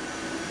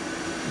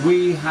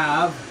we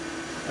have,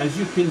 as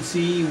you can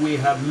see, we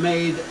have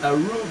made a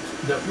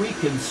route that we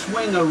can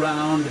swing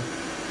around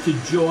to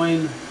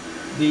join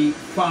the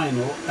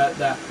final at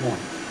that point.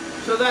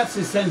 So that's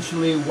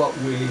essentially what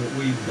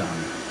we've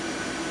done.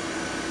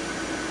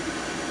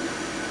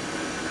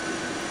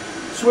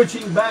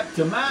 Switching back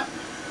to map,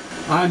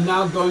 I'm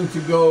now going to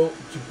go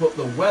to put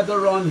the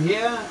weather on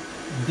here,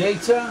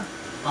 data.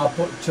 I'll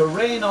put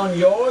terrain on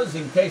yours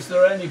in case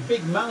there are any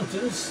big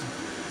mountains,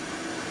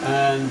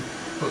 and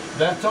put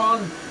that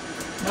on.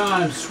 Now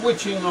I'm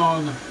switching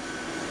on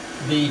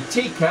the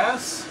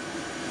TCAS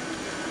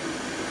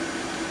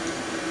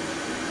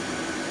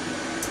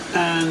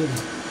and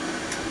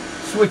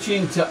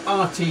switching to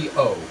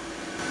RTO.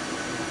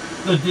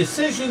 The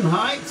decision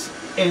height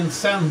in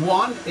San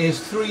Juan is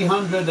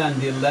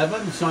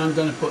 311, so I'm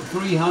going to put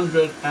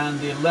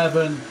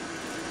 311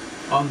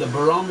 on the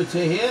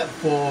barometer here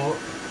for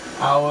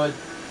our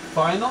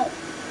final.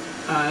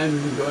 I'm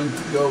going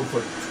to go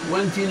for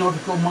 20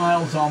 nautical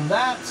miles on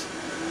that.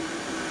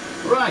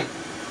 Right,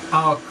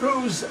 our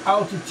cruise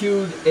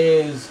altitude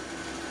is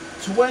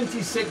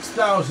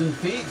 26,000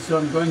 feet, so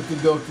I'm going to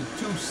go to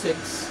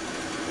 260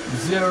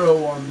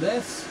 on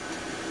this.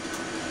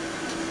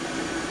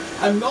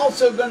 I'm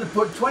also going to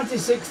put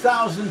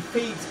 26,000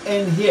 feet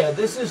in here.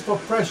 This is for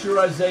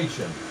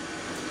pressurization.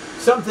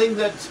 Something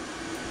that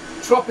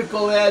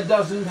tropical air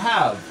doesn't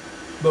have,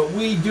 but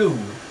we do.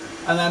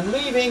 And I'm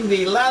leaving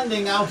the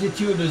landing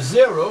altitude as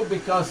 0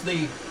 because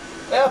the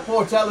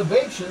airport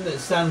elevation at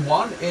San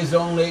Juan is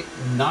only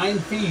 9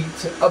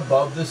 feet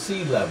above the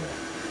sea level.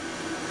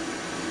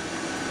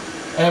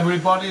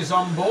 Everybody's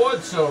on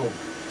board, so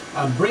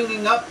I'm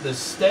bringing up the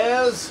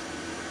stairs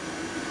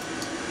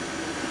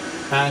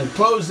and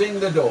closing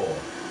the door.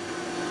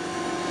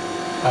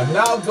 I'm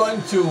now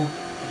going to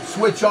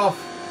switch off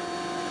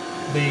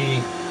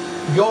the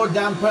yaw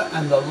damper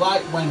and the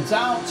light went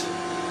out.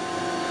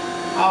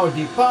 Our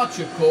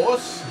departure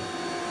course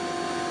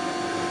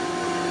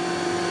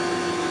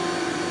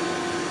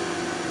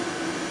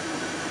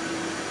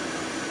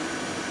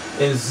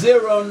is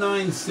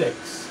 096.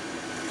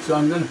 So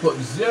I'm going to put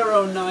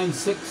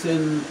 096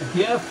 in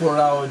here for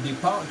our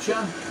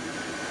departure.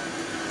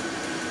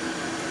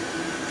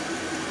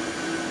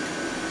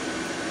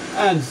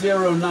 And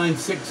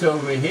 096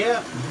 over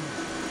here.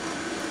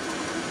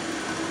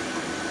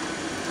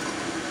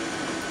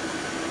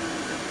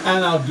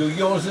 And I'll do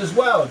yours as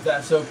well, if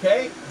that's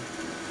okay.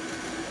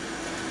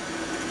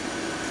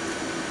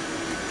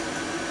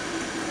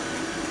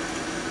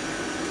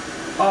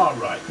 All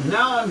right,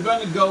 now I'm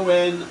going to go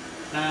in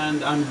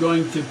and I'm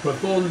going to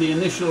perform the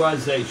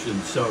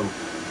initialization. So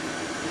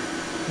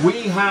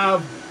we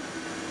have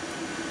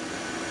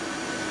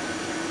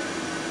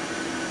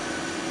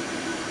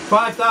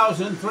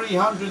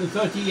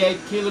 5,338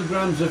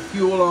 kilograms of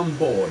fuel on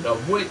board,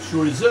 of which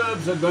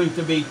reserves are going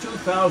to be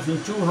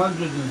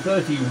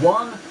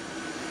 2,231.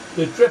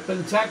 The trip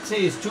and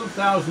taxi is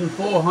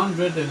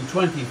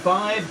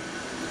 2,425,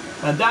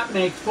 and that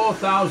makes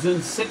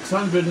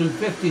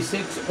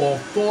 4,656, or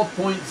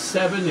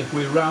 4.7 if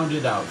we round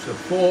it out. So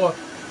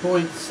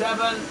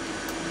 4.7.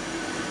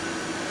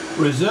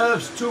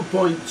 Reserves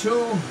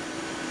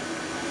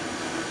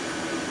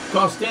 2.2.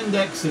 Cost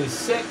index is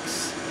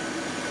 6.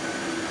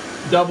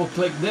 Double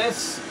click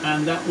this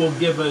and that will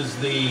give us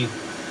the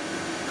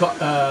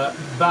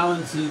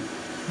balance,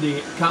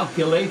 the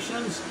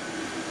calculations.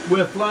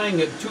 We're flying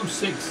at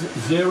 260.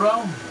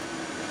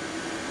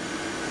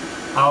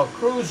 Our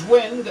cruise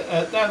wind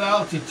at that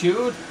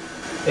altitude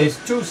is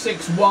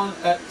 261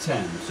 at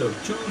 10. So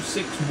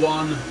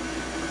 261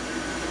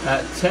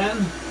 at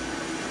 10.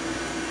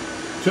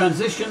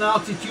 Transition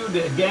altitude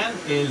again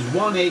is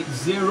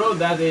 180.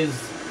 That is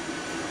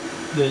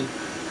the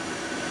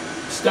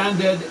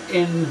standard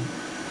in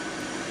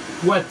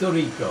Puerto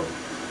Rico.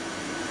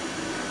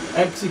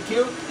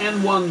 Execute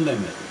and 1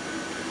 limit.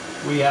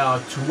 We are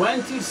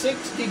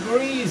 26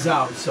 degrees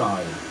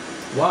outside.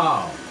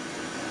 Wow.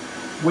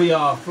 We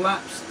are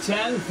flaps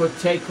 10 for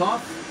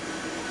takeoff.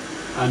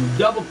 I'm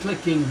double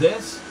clicking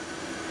this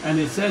and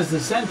it says the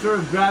center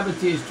of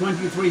gravity is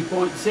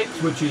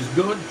 23.6, which is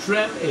good.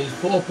 Trim is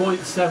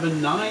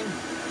 4.79.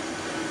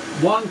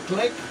 1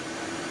 click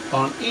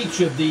on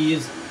each of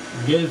these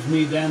gives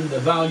me then the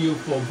value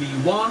for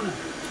V1,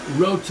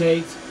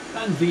 rotate,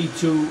 and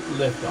V2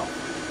 liftoff.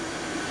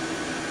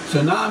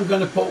 So now I'm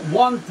going to put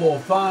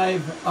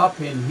 145 up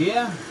in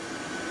here.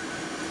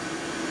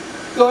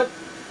 Good.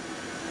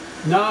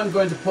 Now I'm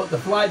going to put the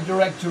flight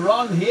director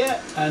on here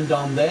and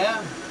on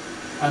there.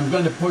 I'm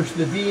going to push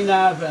the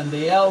VNAV and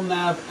the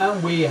LNAV,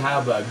 and we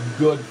have a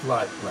good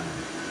flight plan.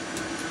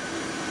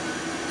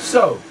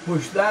 So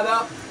push that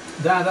up,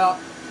 that up,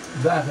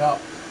 that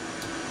up,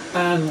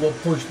 and we'll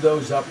push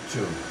those up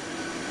too.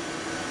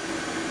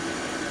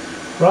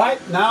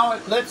 Right, now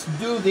let's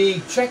do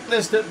the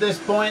checklist at this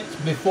point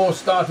before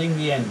starting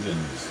the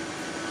engines.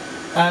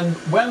 And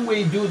when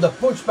we do the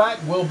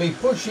pushback, we'll be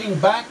pushing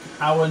back.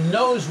 Our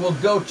nose will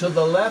go to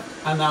the left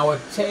and our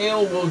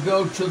tail will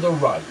go to the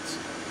right.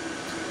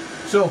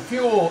 So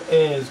fuel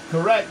is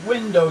correct,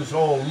 windows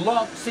all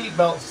locked,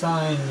 seatbelt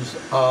signs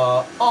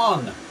are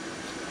on.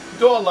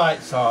 Door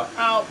lights are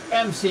out,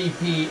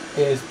 MCP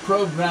is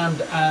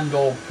programmed and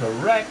all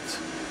correct.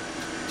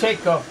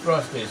 Takeoff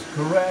thrust is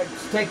correct,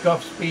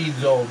 takeoff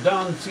speed's all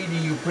done,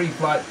 CDU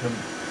pre-flight,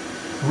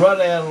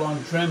 rudder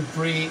aileron trim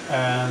free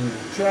and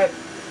check.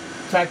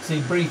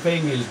 Taxi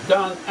briefing is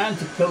done,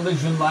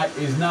 anti-collision light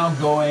is now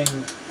going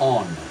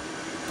on.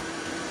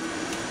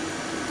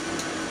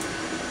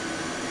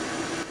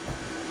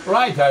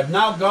 Right, I've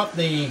now got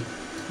the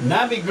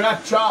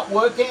Navigraph chart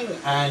working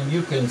and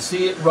you can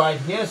see it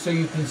right here. So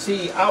you can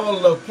see our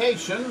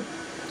location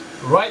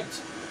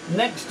right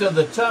next to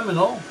the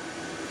terminal,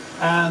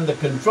 and the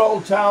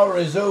control tower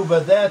is over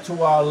there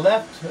to our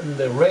left and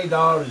the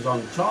radar is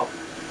on top.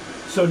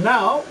 So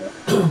now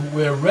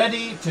we're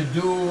ready to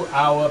do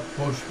our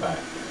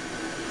pushback.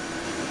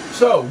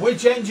 So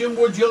which engine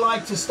would you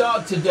like to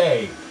start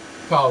today,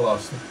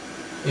 Carlos?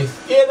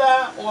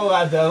 Izquierda o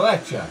la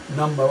derecha?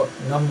 Número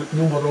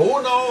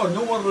uno or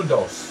número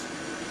dos?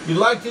 You'd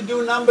like to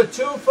do number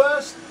 2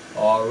 first?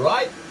 All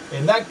right.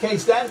 In that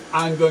case then,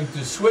 I'm going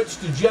to switch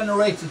to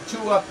generator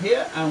 2 up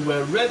here and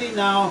we're ready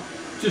now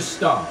to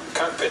start.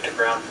 Cockpit to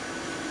ground.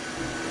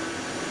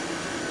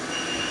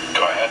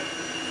 Go ahead.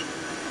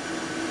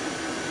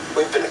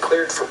 We've been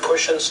cleared for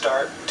push and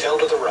start. Tail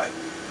to the right.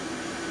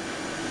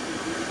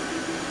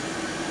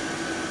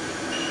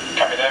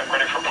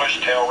 push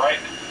tail right.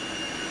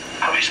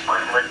 Release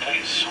burn brake,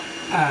 please.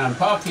 And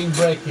parking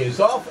brake is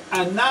off.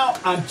 And now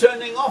I'm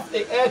turning off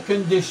the air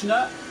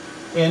conditioner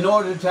in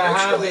order to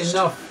have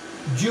enough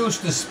juice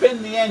to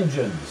spin the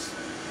engines.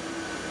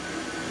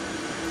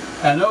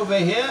 And over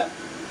here,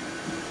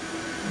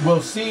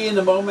 we'll see in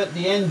a moment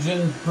the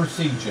engine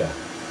procedure.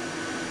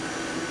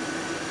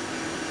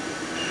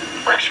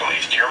 Brakes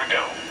released, here we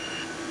go.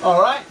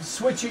 Alright,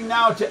 switching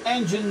now to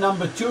engine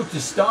number 2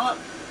 to start.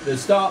 The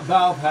start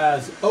valve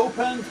has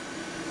opened.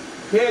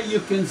 Here you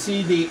can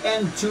see the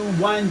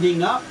N2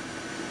 winding up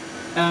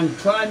and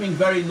climbing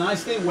very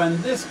nicely. When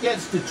this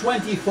gets to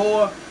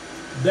 24,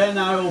 then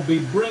I will be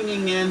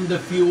bringing in the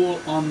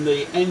fuel on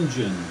the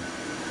engine.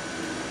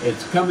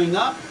 It's coming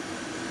up,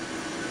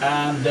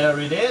 and there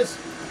it is,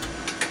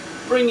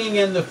 bringing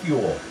in the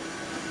fuel.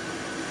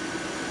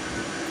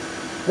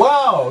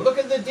 Wow, look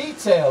at the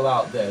detail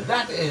out there.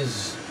 That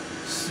is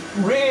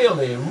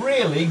really,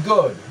 really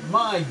good.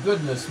 My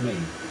goodness me.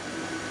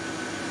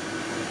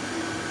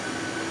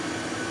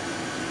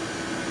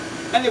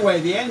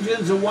 Anyway, the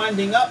engines are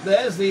winding up.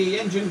 There's the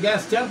engine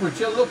gas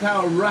temperature. Look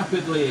how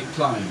rapidly it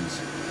climbs.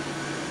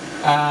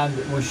 And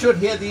we should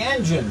hear the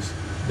engines.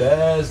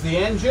 There's the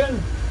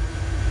engine.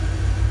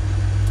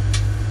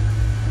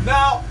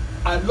 Now,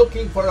 I'm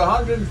looking for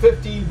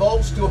 115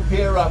 volts to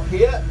appear up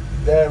here.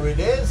 There it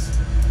is.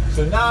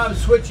 So now I'm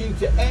switching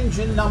to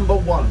engine number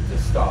 1 to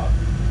start.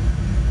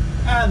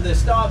 And the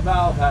start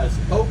valve has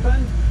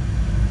opened.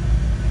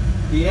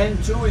 The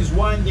N2 is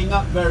winding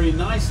up very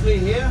nicely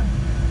here.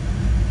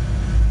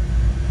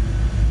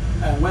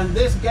 And when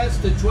this gets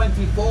to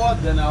 24,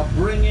 then I'll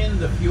bring in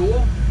the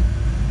fuel.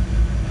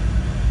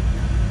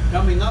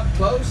 Coming up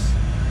close.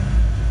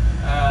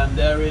 And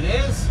there it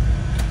is.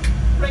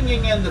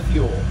 Bringing in the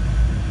fuel.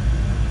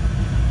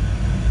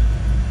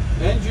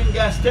 Engine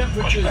gas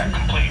temperature. Pushback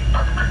complete.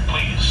 Parking brake,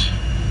 please.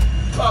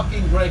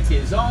 Parking brake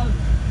is on.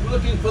 We're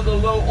looking for the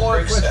low oil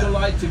Brake pressure set.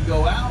 light to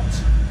go out.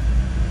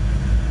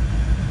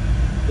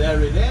 There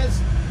it is.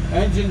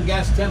 Engine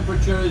gas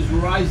temperature is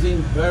rising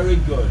very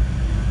good.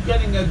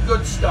 Getting a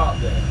good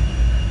start there.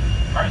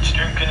 Alright,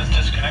 steering pin is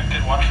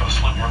disconnected. Watch for the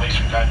slip and release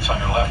from guidance on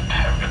your left.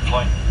 Have a good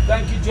flight.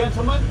 Thank you,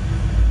 gentlemen.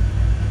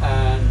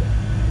 And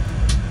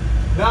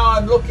now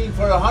I'm looking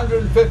for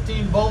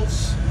 115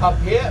 volts up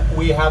here.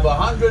 We have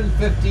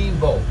 115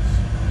 volts.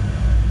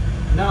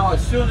 Now,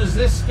 as soon as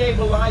this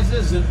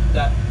stabilizes, and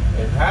that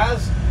it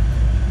has,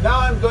 now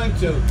I'm going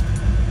to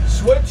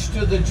switch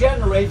to the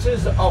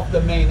generators of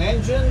the main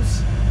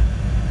engines.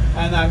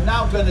 And I'm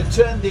now going to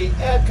turn the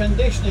air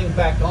conditioning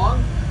back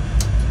on,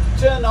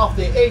 turn off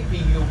the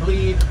APU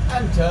bleed,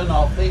 and turn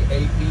off the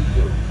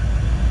APU.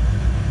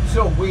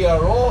 So we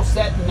are all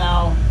set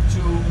now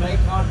to make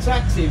our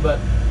taxi, but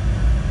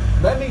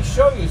let me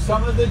show you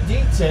some of the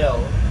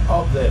detail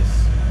of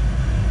this.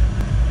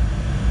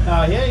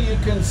 Now here you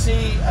can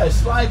see a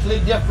slightly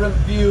different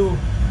view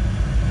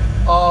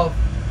of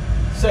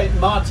St.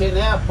 Martin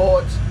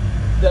Airport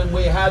than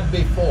we had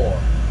before.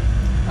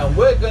 And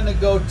we're going to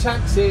go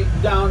taxi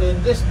down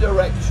in this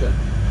direction.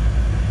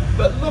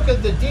 But look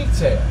at the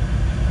detail.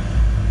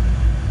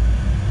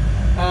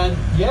 And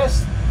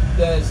yes,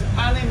 there's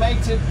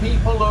animated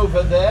people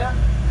over there.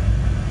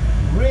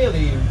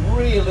 Really,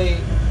 really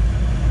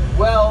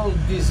well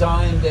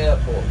designed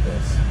airport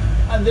this.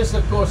 And this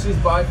of course is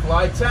by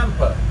Fly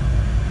Tampa.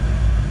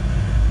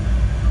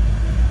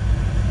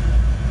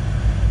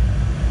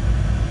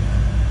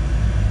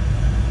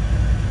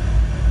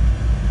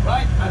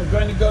 Right, I'm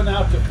going to go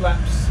now to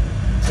flaps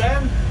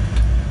 10.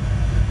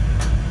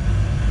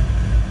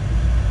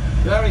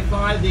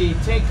 Verify the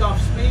takeoff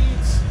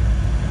speeds.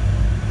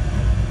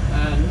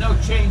 And no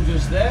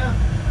changes there.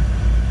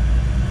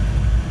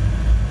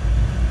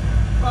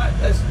 Right,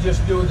 let's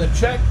just do the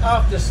check.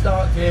 After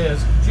start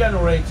is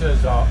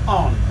generators are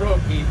on.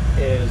 Probe heat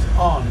is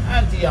on.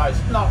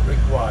 Anti-ice not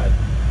required.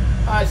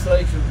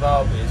 Isolation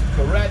valve is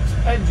correct.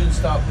 Engine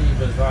stop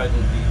levers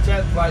idle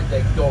D10. Flight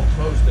deck door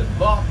closed and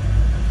locked.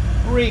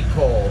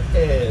 Recall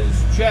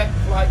is checked.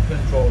 Flight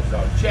controls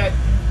are checked.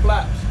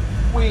 Flaps,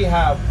 we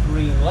have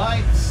green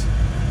lights.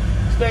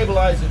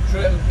 Stabilizer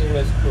trim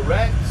is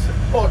correct.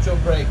 Auto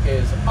brake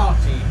is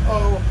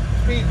RTO.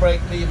 Speed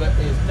brake lever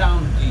is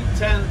down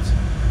detent.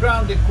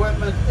 Ground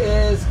equipment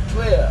is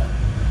clear.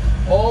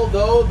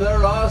 Although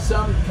there are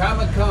some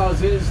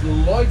kamikazes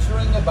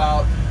loitering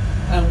about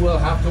and we'll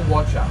have to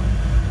watch out.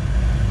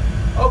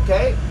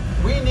 Okay,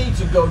 we need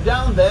to go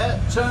down there,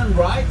 turn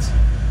right,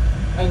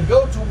 and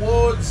go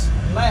towards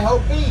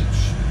Maho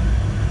Beach.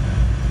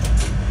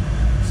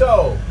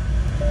 So,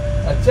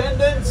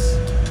 attendants,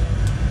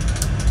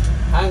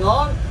 hang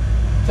on.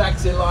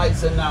 Taxi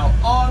lights are now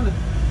on.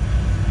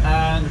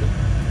 And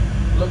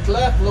look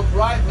left, look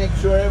right, make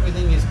sure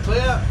everything is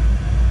clear.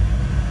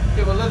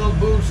 Give a little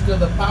boost to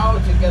the power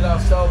to get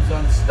ourselves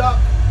unstuck.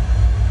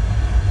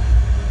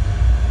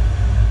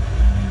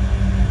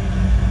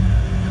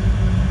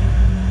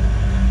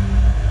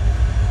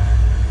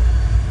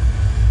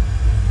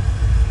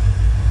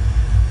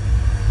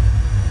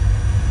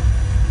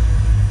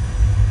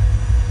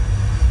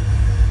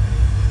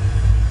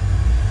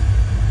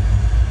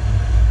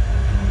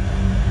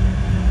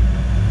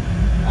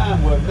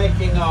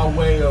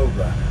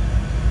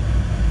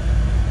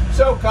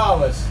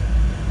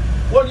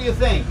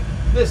 think?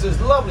 This is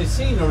lovely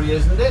scenery,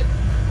 isn't it?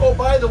 Oh,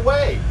 by the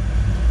way,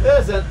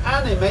 there's an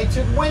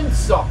animated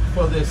windsock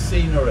for this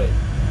scenery.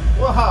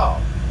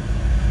 Wow.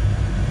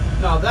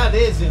 Now that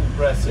is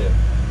impressive.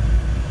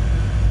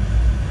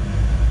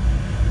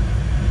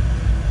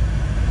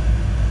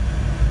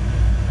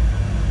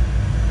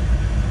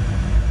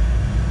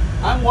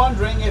 I'm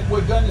wondering if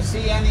we're going to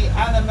see any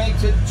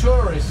animated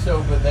tourists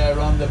over there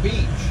on the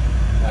beach.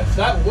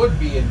 That would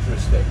be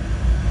interesting.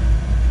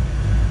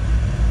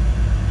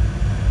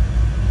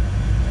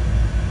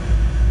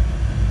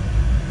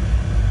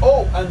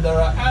 Oh, and there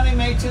are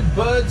animated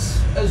birds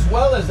as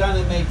well as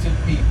animated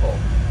people.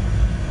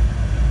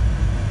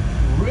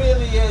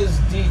 Really is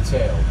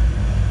detailed.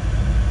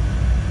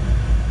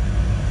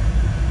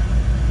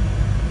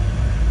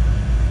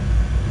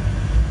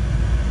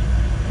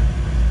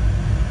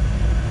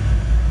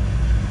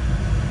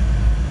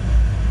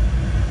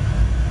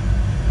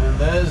 And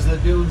there's the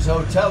Dunes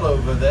Hotel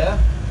over there.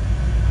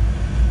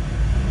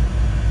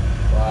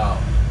 Wow.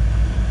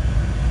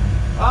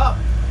 Ah,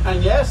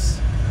 and yes,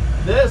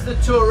 there's the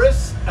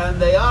tourists, and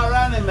they are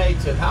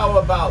animated. How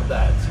about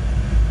that?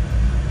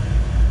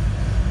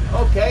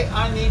 Okay,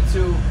 I need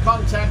to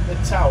contact the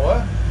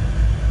tower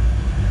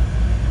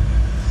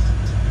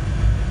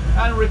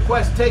and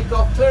request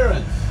takeoff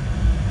clearance.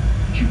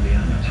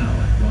 Juliana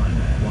Tower,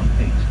 Ryanair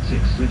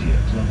 186, Lydia,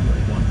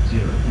 runway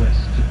 10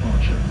 west,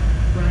 departure.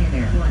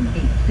 Ryanair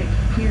 186,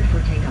 cleared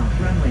for takeoff,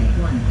 runway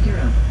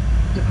 10.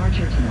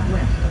 Departure to the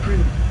west,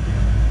 approved.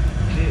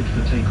 Cleared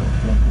for takeoff,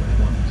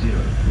 runway 10,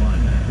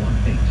 Ryanair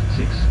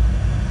 186.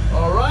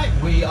 All right,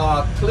 we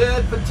are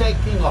cleared for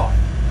taking off.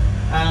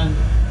 And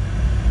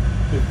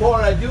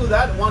before I do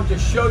that, I want to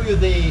show you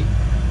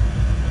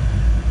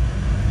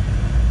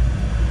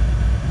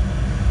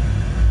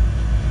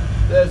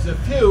there's a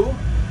few,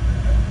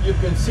 you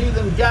can see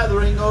them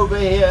gathering over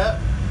here,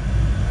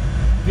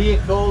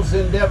 vehicles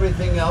and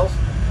everything else.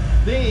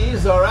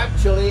 These are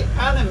actually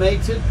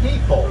animated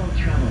people.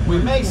 We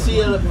may see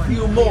a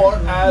few more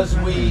as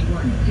we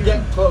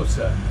get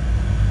closer.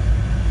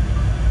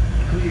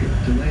 Clear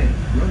to land.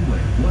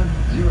 Runway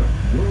 10.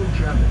 World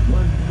travel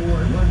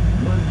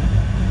 1411.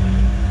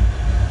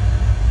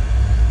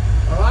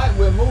 All right,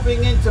 we're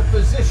moving into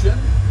position.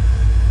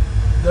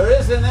 There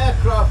is an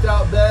aircraft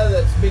out there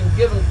that's been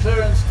given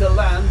clearance to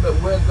land, but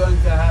we're going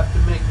to have to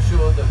make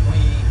sure that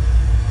we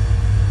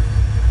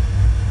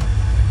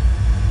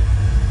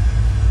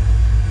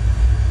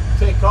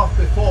take off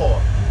before.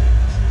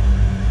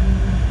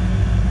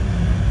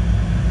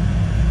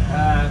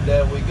 And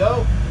there we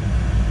go.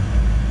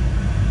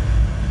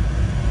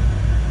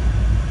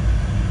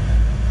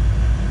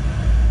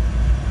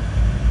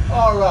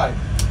 All right,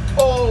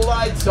 all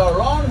lights are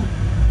on.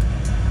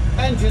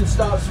 Engine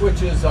start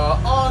switches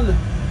are on,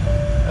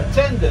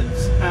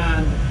 attendance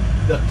and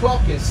the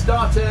clock is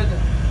started.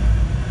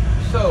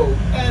 So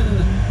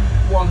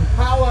N1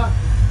 power,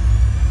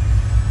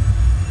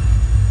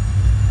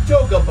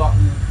 jogger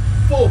button,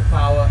 full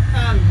power,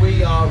 and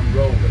we are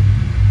rolling.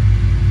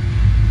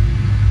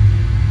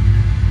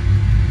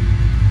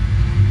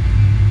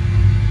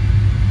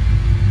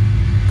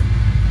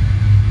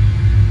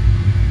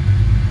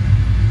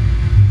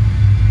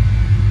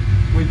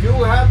 We do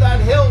have that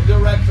hill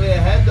directly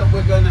ahead that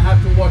we're going to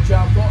have to watch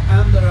out for,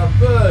 and there are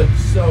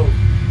birds, so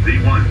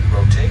V1,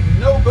 rotate.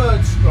 no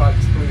bird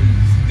strikes, please.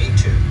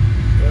 V2.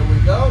 There we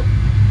go.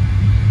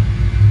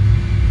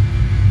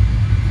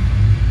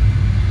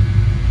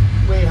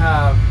 We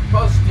have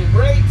positive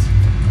rate,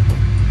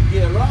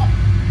 gear up.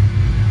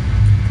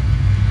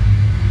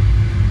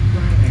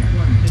 Ryanair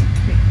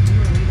 186,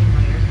 you are leaving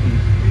my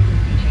airspace,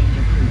 frequency change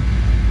approved.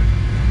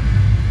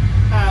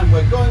 And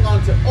we're going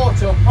on to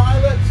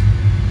autopilot.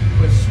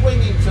 We're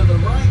swinging to the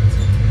right.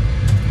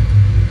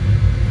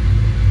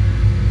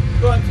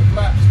 Going to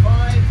flaps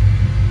 5.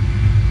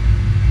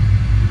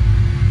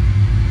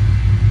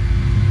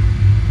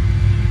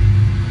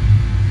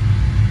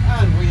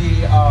 And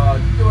we are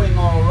doing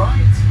all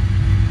right.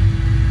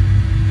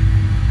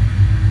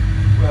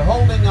 We're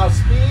holding our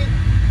speed.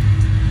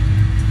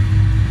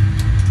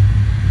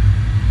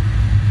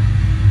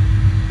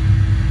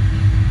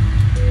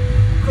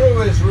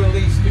 Crew is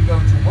released to go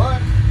to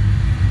work.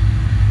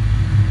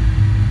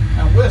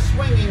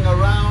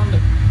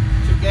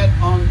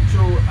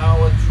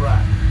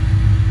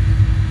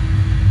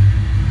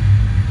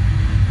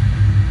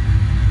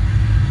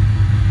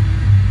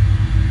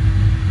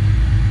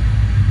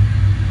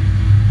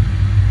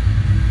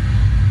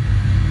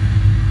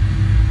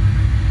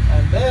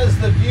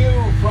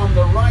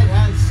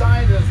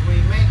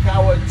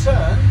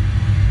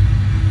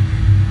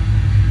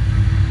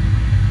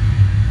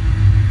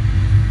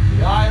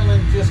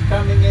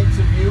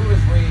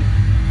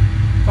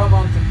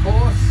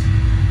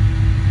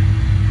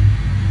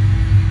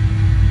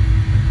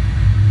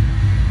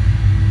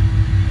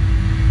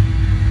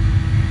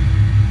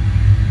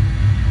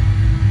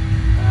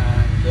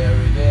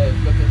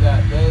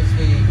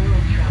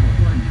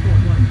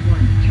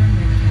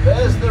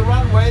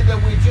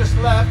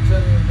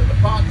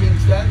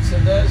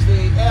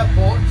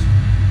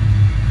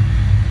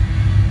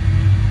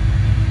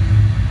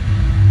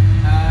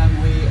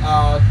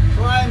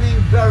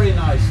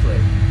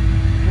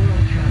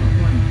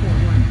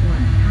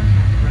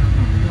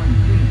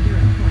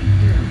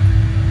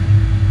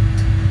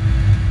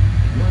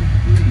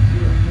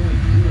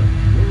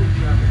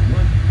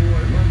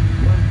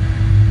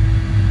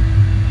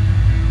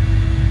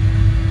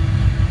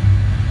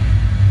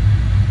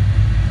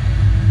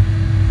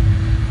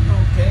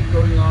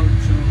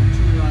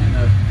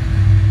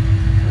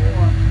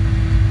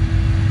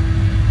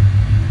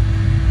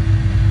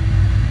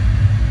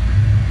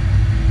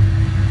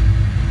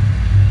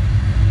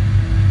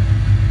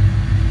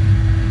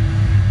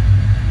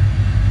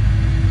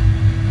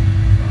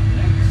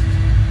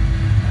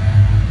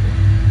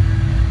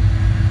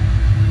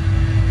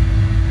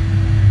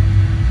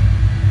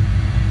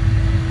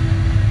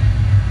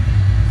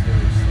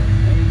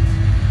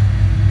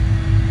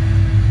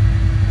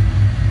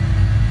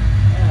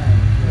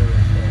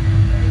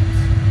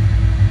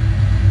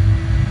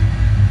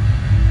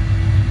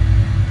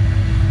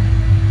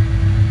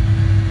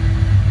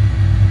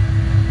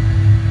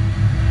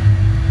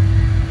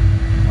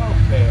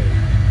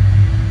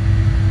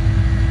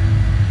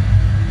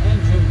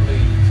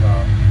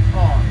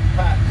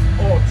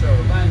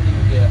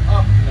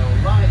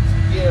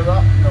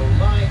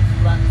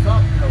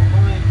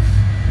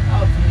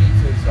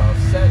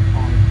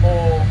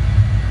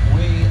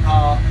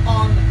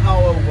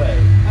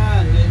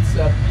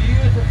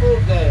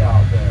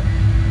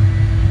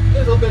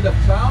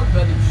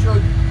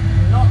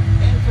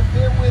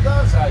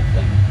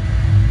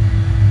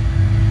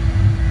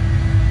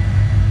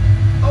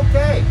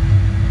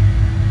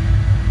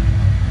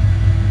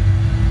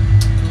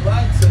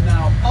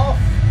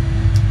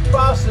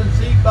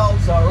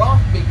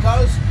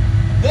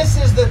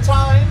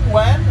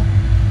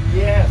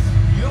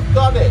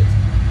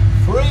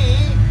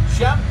 free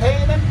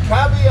champagne and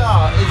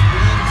caviar is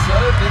being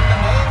served in the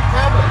main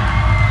cabin.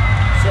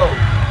 So,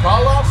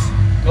 Carlos,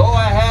 go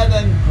ahead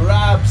and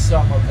grab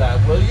some of that,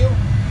 will you?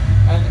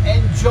 And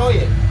enjoy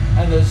it.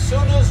 And as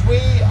soon as we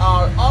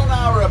are on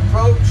our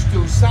approach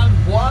to San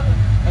Juan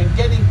and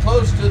getting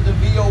close to the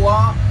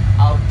VOR,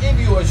 I'll give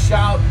you a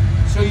shout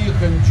so you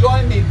can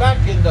join me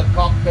back in the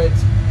cockpit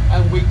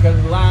and we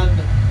can land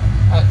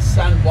at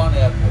San Juan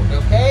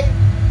Airport, okay?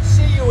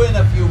 See you in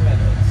a few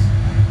minutes.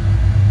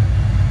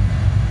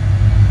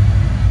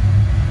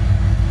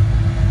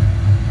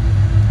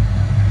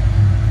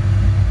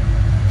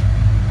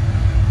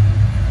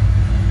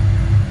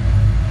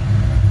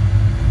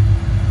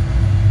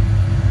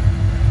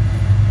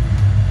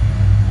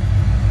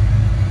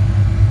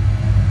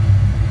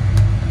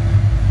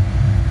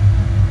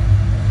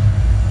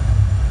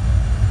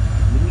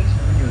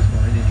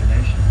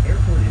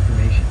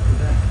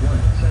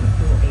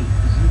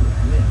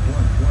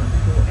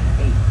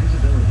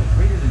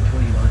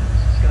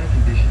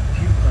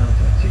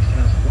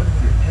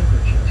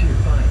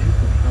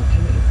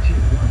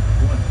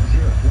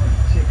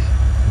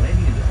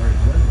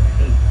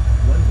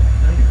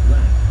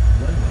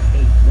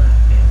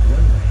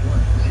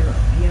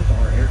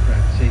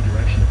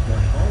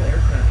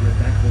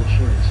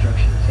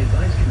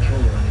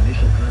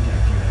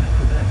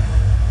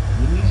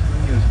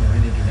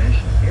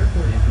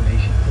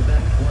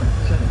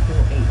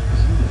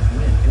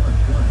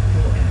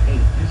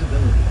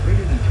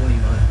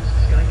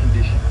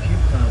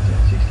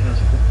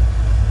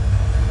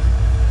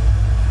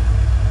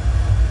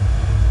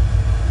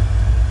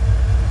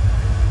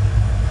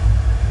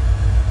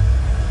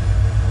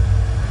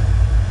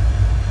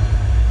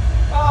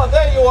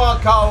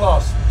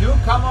 Carlos, do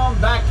come on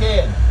back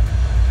in.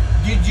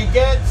 Did you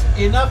get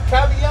enough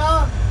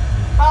caviar?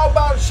 How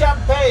about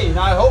champagne?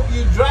 I hope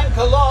you drank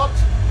a lot.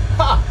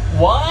 Ha!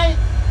 Why?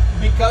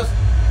 Because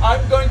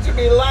I'm going to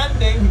be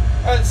landing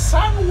at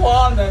San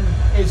Juan and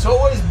it's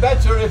always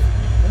better if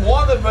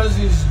one of us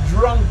is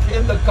drunk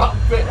in the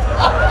cockpit.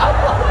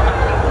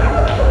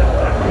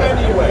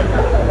 Anyway,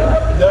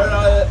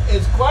 there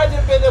is quite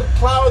a bit of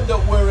cloud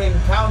that we're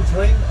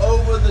encountering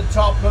over the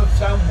top of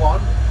San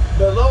Juan.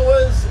 Below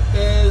us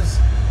is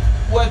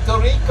Puerto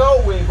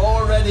Rico. We've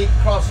already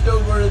crossed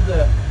over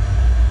the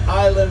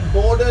island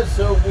border,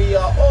 so we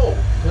are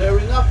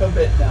clearing up a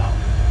bit now.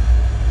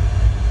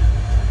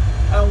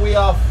 And we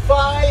are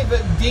 5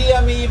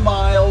 DME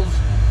miles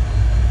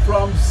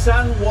from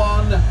San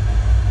Juan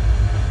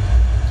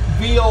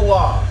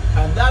VOR.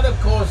 And that, of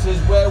course, is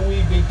where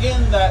we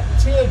begin that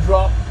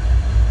teardrop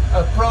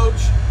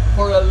approach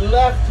for a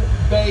left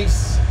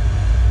base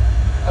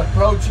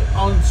approach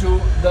onto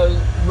the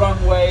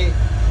runway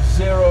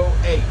 08.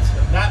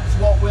 And that's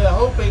what we're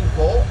hoping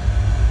for.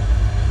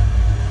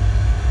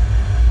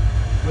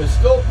 We're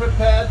still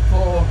prepared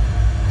for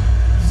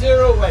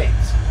 08.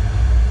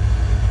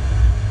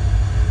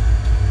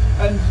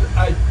 And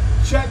I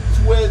checked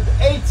with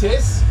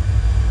ATIS,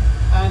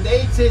 and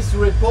ATIS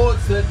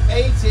reports that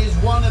 8 is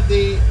one of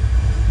the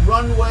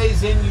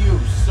runways in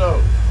use.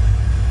 So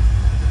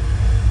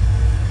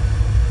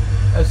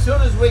as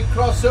soon as we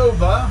cross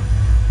over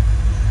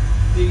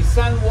the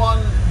San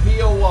Juan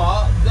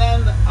VOR,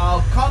 then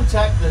I'll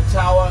contact the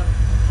tower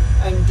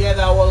and get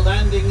our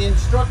landing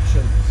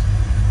instructions.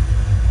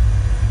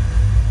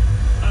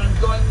 I'm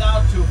going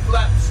now to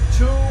flaps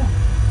 2.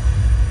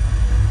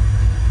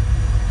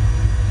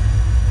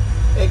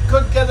 It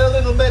could get a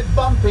little bit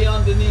bumpy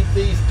underneath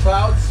these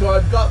clouds, so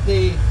I've got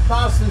the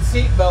fasten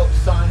seatbelt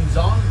signs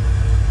on,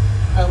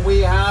 and we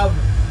have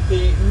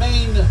the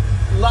main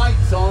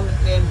lights on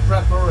in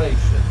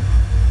preparation.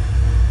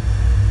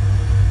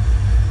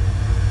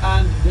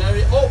 And there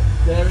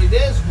it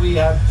is. We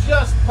have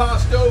just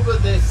passed over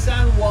the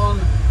San Juan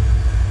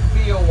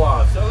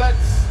VOR. So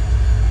let's...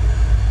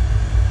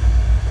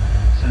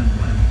 San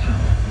Juan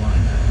Tower,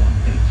 line at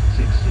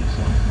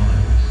 1861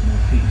 miles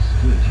northeast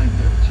to a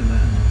Tango to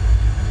land.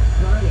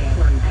 Ryanair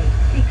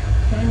 186,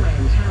 San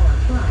Juan Tower,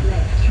 fly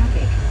left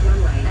traffic,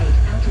 runway 8,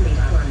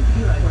 altimeter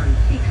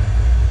 1016.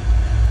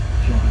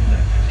 Fly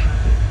left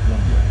traffic,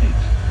 runway 8,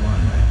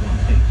 Ryanair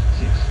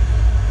 186.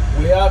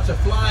 We are to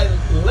fly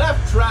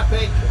left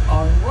traffic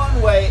on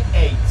runway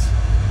 8,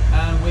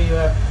 and we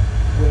are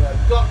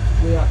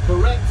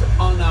correct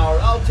on our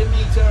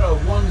altimeter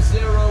of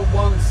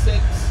 1016,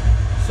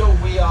 so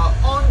we are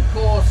on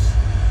course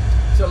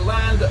to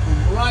land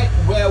right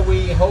where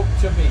we hope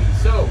to be.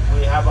 So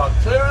we have our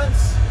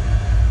clearance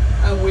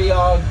and we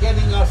are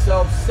getting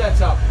ourselves set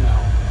up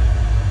now.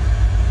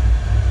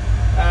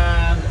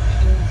 And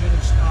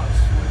engine start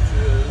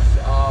switches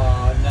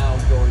are now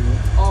going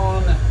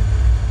on.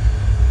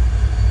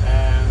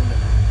 And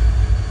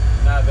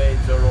nav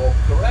aids are all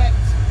correct.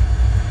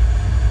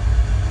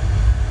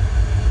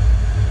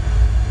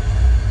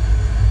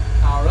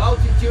 Our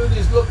altitude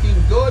is looking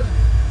good.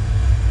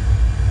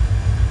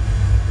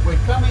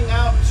 We're coming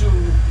out to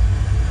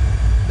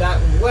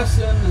that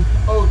Western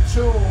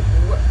 02.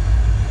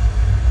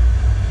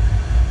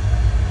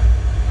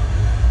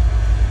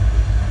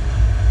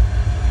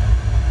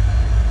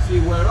 See,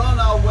 we're on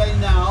our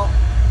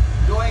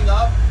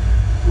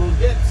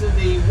to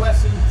the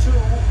Western 2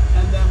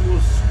 and then we'll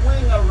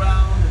swing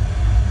around,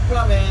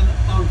 come in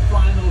on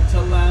final to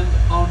land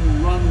on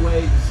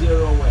runway 08.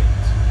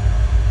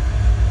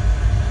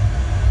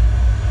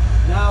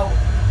 Now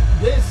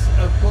this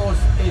of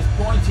course is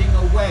pointing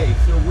away,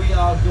 so we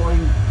are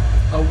going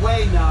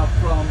away now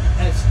from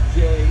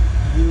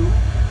SJU,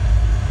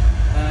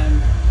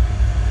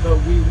 but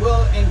we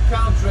will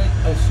encounter it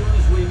as soon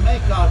as we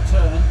make our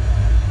turn.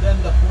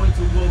 Then the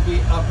pointer will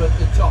be up at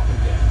the top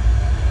again.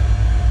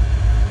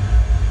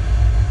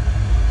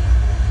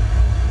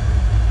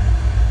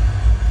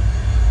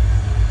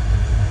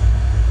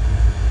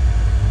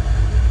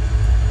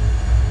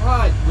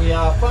 Right, we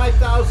are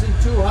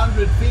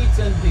 5,200 feet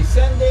and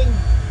descending.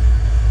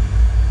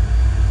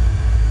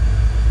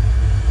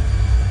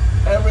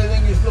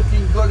 Everything is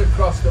looking good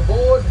across the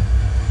board.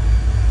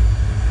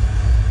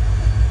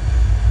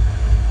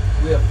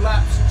 We are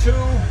flaps 2.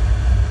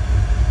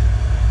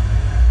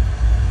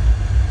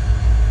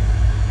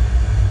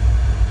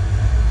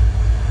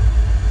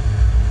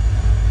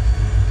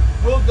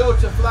 We'll go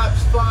to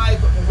flaps 5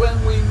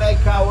 when we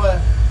make our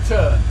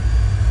turn.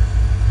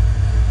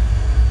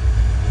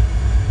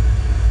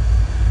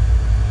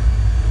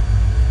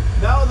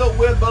 Now that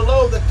we're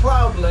below the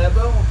cloud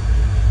level,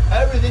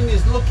 everything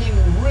is looking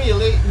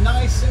really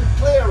nice and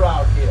clear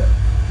out here.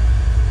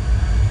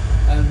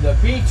 And the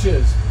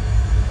beaches,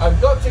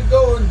 I've got to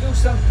go and do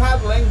some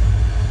paddling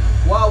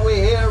while we're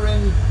here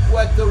in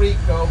Puerto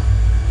Rico.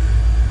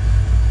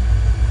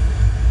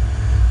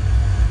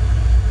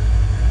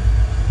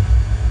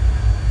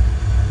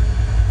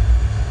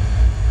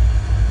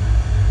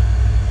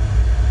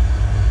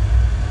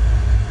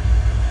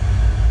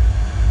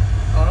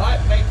 All right,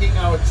 making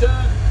our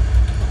turn.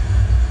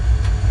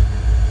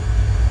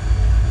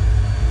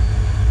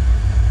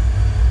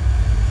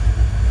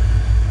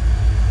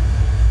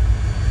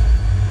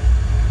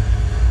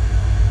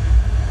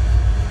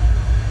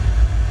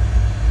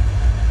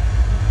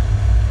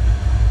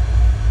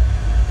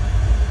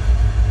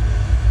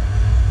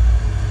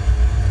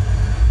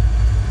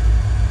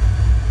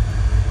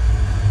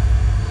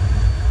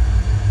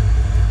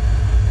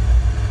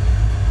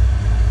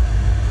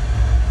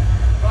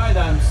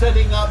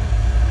 Setting up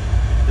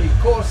the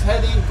course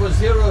heading for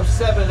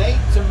 078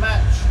 to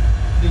match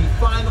the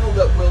final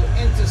that we'll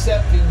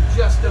intercept in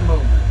just a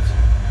moment.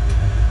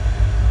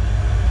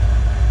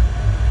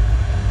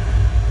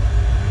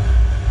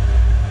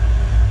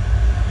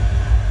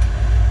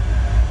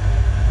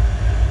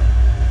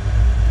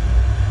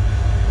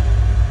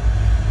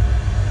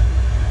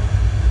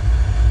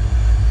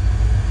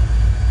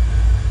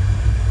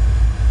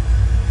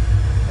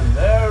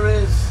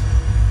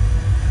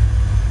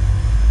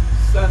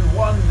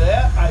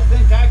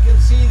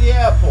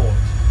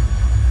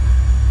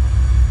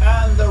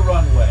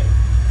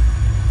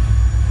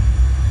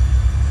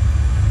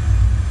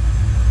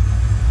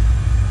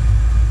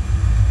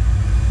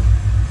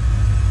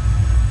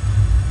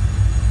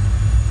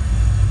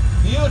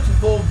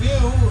 Beautiful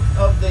view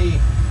of the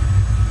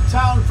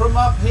town from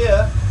up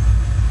here.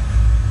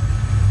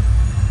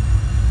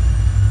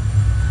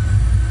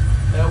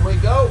 There we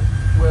go.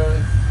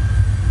 We're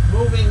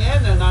moving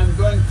in and I'm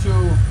going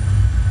to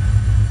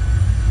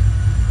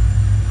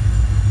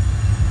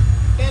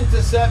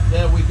intercept.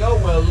 There we go.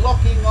 We're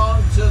locking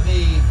on to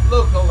the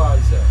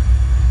localizer.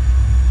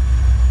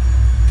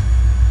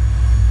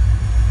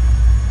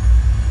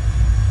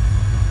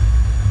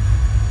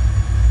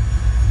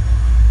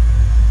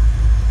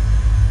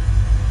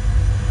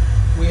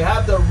 We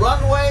have the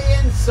runway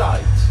in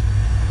sight.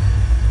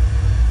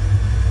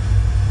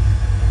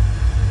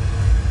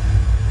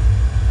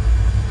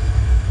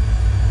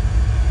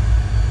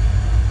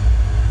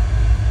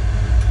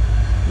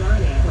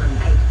 Ryanair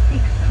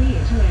 186, clear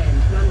to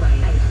land, runway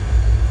 8.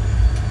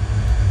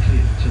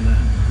 Clear to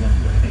land,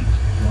 runway 8.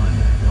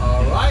 Ryanair 186.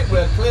 All right,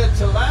 we're clear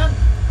to land.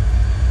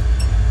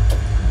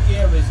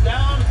 Gear is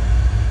down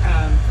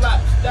and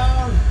flaps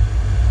down.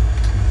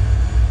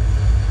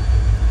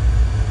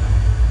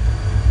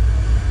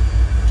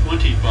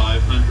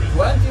 2,500.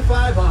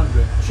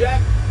 2,500,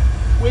 check.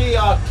 We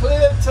are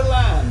cleared to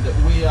land.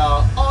 We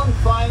are on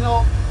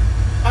final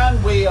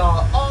and we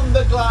are on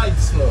the glide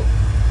slope.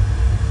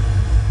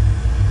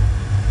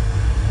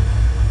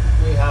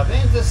 We have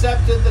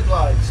intercepted the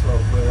glide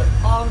slope. We're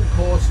on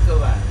course to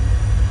land.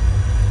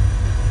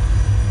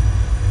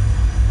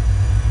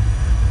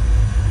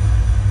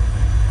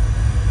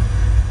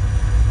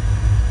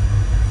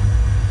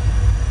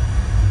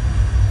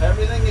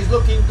 Everything is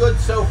looking good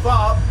so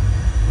far.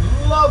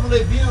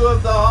 Lovely view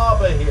of the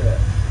harbour here.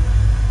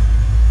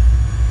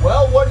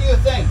 Well, what do you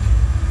think?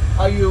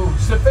 Are you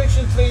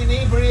sufficiently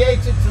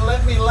inebriated to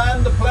let me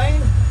land the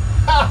plane?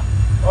 Ha!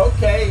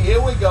 Okay, here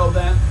we go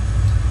then.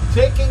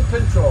 Taking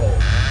control.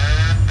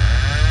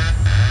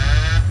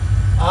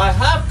 I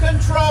have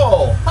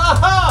control. Ha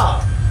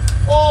ha!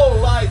 All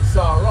lights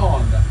are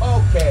on.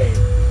 Okay.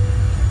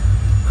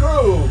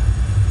 Crew.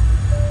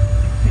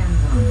 San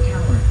Juan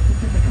Tower,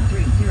 Pacifica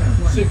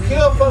 301.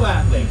 Secure for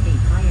landing.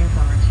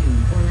 IFR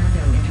 2,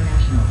 Orlando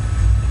International.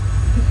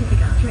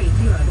 Pacifica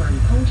 301,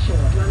 hold short,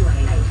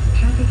 runway 8,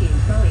 traffic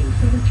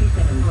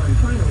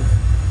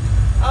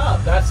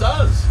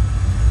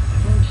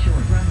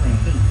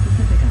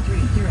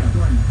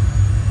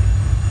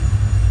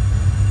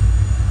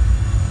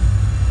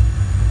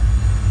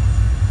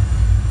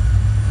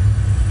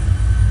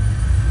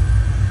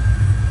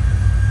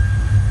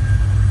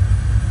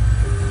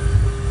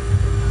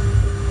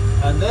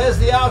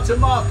departure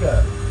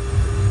marker.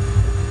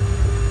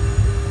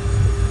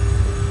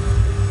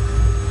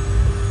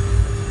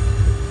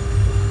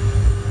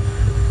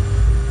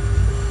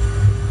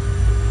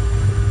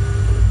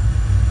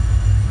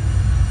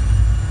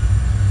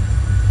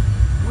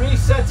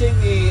 Resetting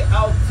the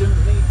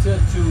altimeter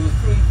to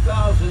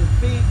 3,000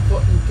 feet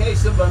for in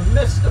case of a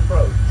missed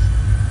approach.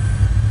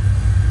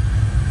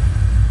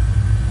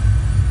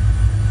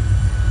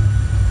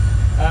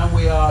 And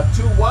we are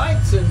 2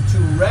 whites and 2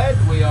 red.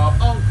 We are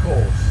on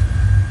course.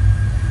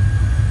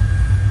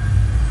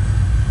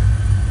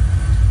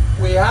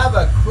 We have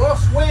a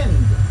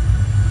crosswind.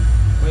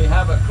 We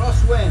have a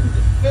crosswind,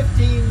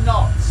 15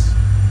 knots.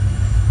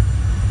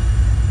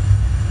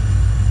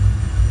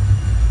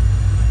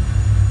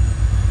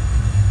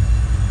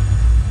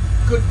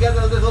 Could get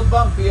a little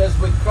bumpy as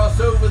we cross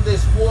over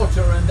this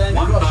water and then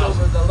cross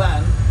over the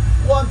land.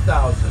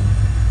 1,000.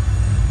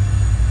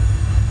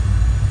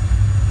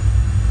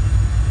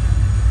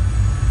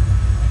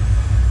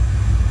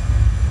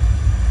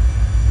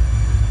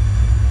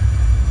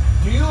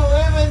 Do you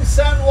live in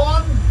San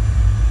Juan?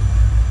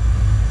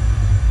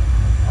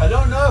 I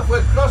don't know if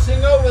we're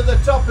crossing over the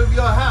top of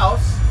your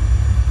house.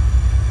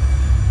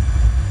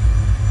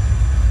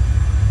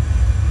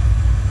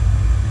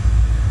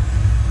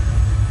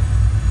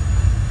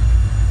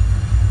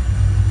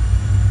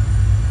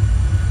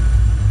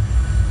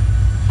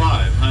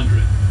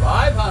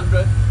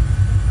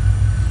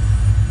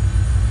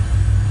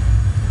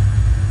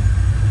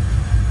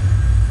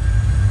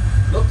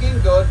 Looking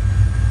good.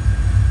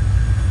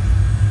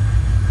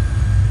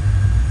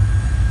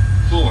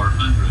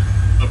 400.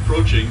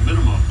 Approaching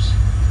minimums.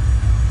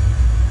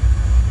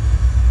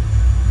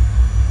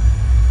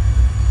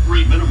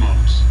 3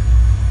 minimums.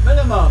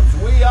 Minimums.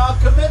 We are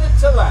committed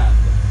to land.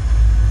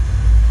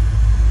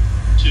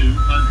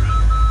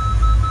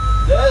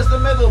 200. There's the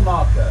middle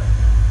marker.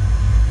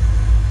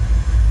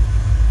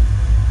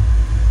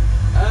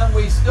 And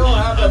we still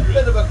have a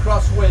bit of a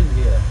crosswind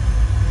here.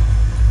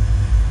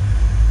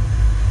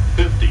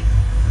 50.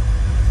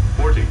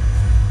 40.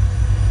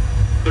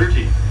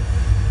 30.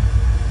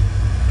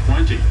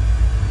 20.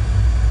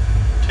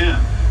 10.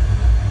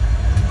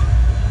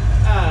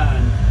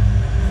 And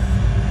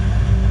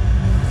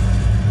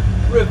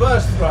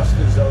reverse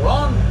thrusters are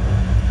on.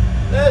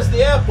 There's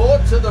the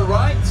airport to the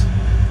right.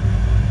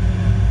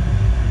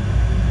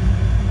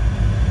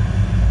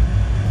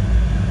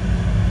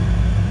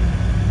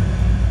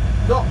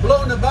 Got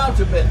blown about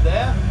a bit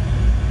there.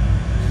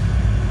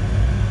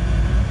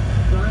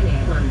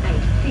 Ryanair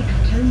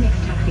 186, turn next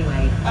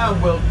taxiway.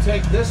 And we'll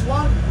take this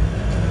one.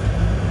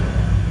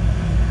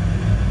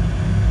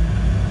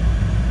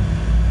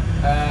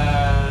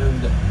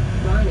 And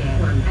Ryanair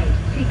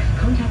 186,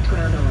 contact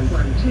ground on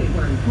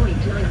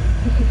 121.9,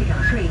 Pacifica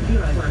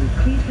 301,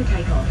 cleared for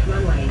takeoff,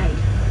 runway 8.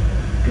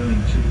 Going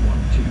to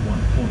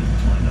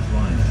 121.9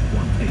 Ryanair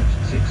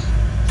 186.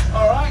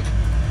 all right,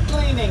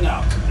 cleaning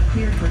up.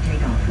 Cleared for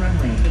takeoff,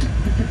 runway 8,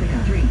 Pacifica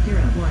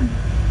 301.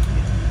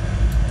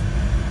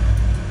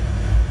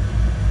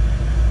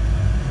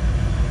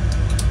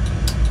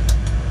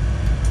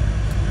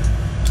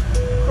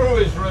 Crew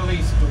is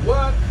released to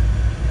work.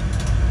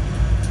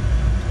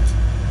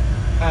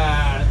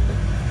 And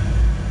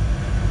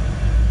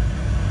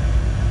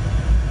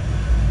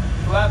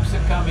flaps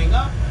are coming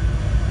up.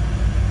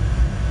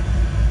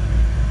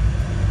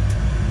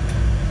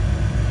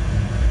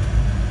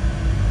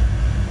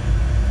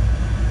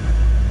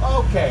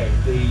 Okay,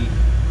 the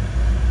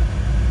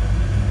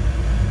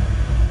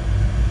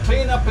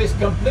cleanup is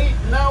complete.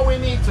 Now we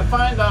need to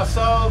find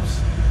ourselves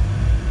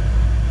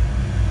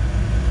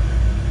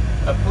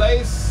a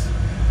place.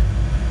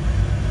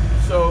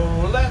 So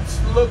let's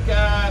look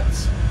at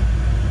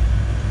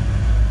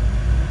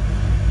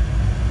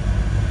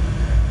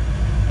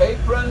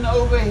apron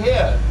over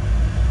here.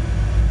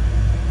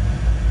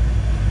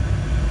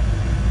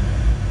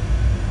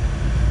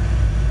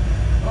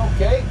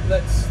 Okay,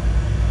 let's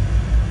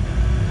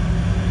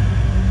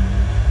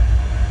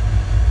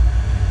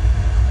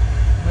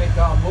make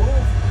our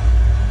move.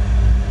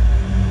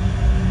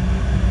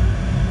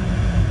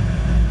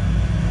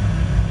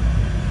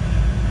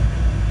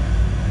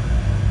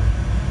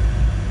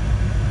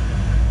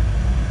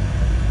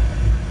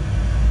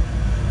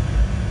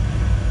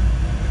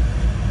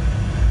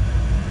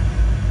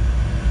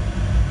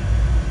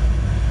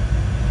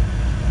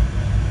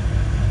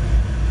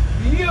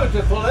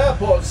 Beautiful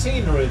airport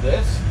scenery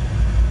this.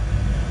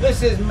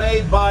 This is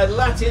made by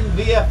Latin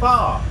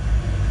VFR.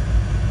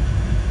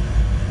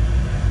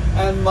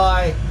 And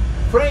my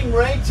frame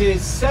rate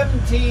is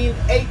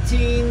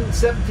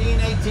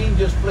 1718,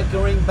 just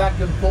flickering back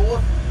and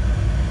forth.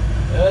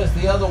 There's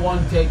the other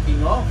one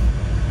taking off.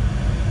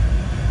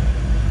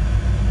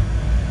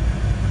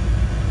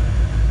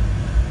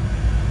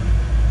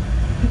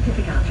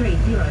 Pacifica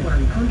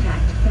 301,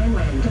 contact San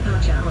Juan,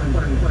 departure on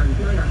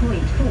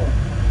 119.4.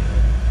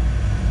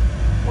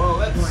 Well,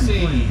 let's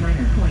see.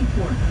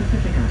 119.4,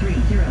 Pacifica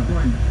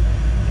 301.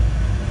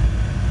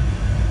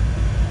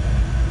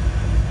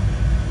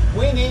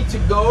 We need to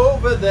go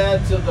over there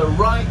to the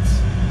right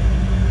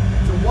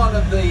to one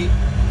of the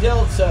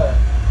Delta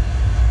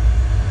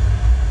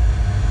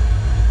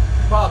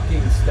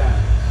parking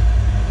stands.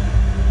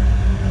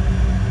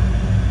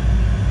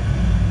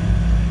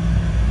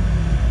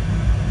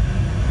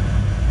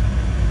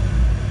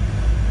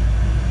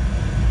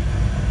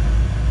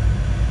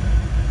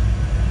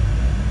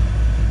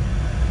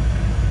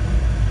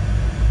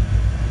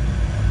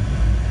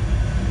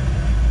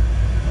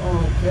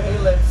 Okay,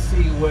 let's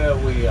see where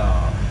we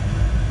are.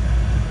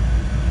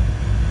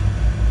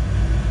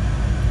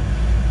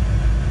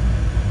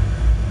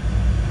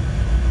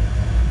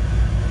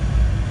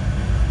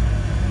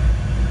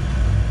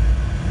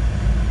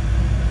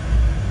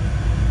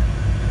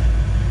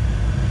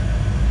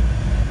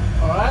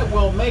 All right,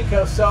 we'll make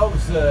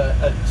ourselves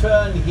a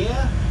turn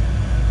here.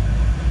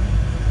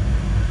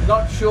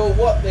 Not sure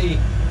what the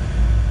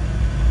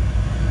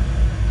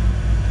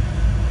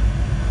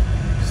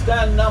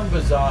stand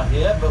numbers are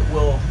here, but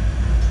we'll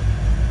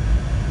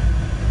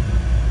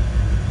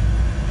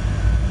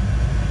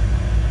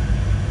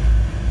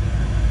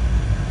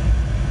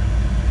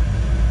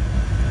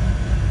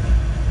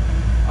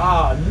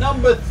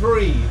number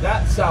 3,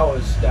 that's our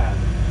stand.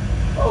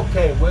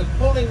 Okay, we're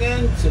pulling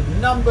into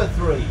number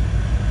 3.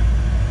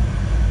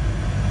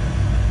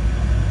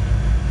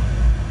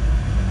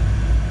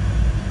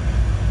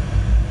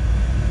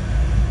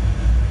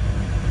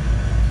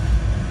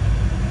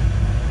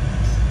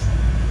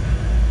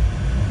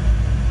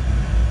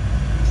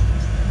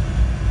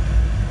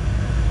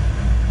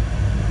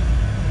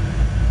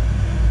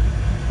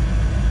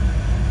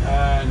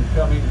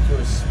 Coming to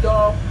a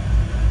stop.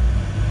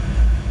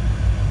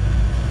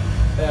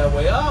 There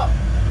we are.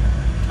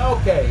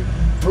 Okay,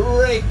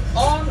 brake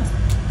on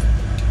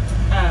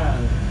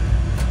and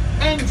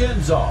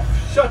engines off,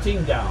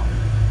 shutting down.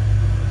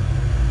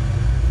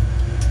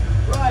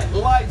 Right,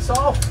 lights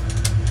off.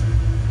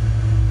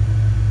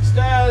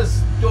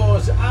 Stairs,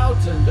 doors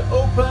out and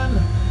open.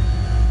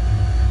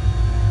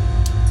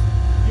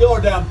 Yaw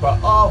damper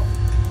off.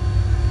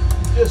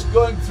 Just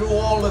going through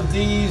all of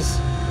these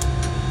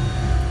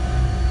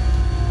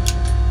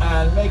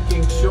and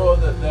making sure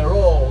that they're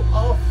all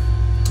off.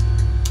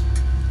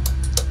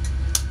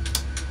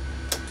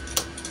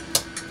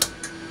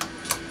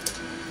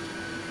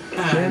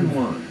 San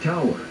Juan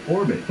Tower,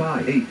 orbit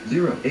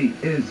 5808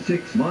 is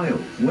 6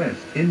 miles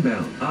west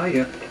inbound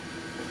IF.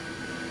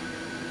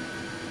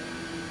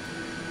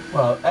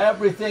 Well,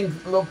 everything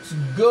looks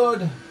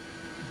good.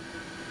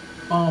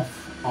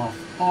 Off,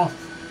 off, off.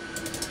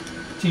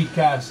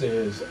 TCAS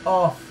is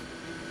off.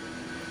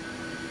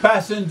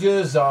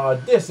 Passengers are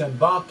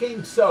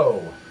disembarking,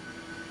 so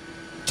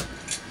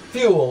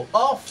fuel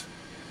off,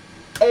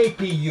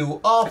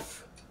 APU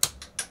off,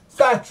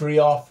 battery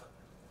off,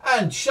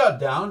 and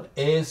shutdown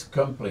is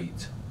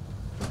complete.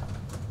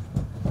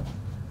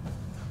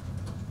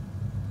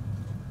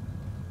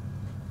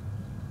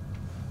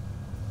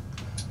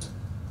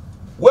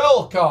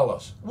 Well,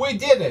 Carlos, we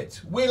did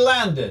it. We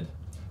landed.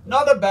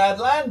 Not a bad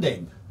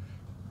landing,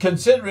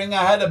 considering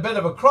I had a bit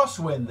of a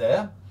crosswind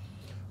there.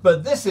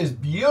 But this is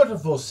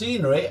beautiful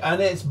scenery,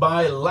 and it's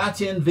by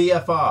Latin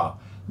VFR.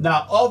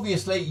 Now,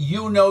 obviously,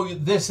 you know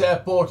this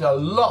airport a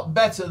lot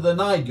better than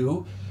I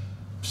do,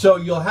 so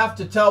you'll have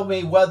to tell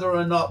me whether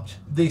or not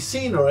the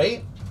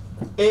scenery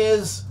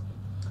is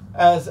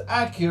as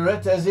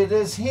accurate as it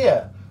is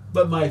here.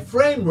 But my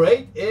frame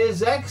rate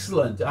is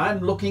excellent. I'm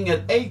looking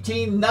at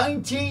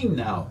 1819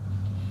 now.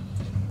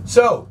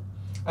 So,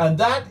 and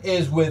that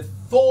is with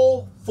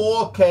full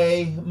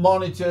 4K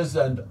monitors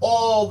and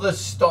all the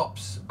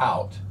stops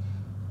out.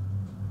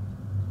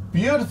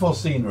 Beautiful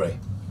scenery.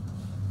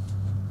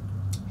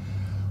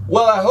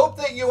 Well, I hope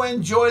that you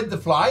enjoyed the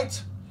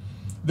flight.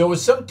 There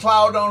was some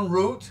cloud en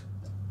route.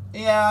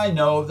 Yeah, I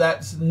know,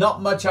 that's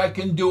not much I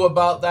can do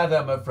about that,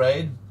 I'm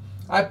afraid.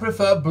 I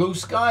prefer blue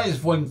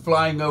skies when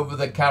flying over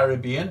the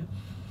Caribbean.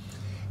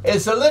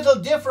 It's a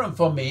little different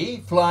for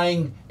me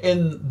flying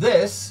in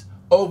this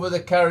over the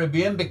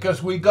Caribbean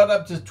because we got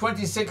up to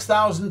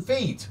 26,000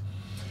 feet.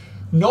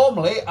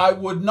 Normally, I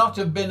would not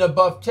have been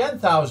above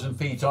 10,000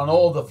 feet on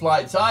all the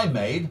flights I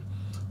made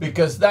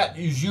because that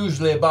is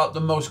usually about the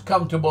most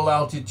comfortable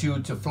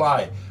altitude to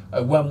fly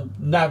when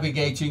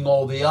navigating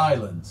all the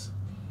islands.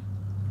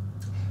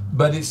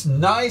 But it's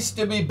nice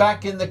to be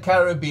back in the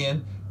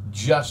Caribbean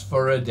just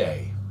for a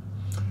day.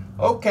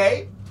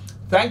 Okay,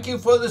 thank you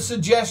for the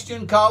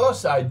suggestion,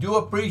 Carlos. I do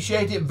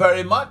appreciate it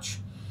very much.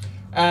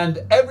 And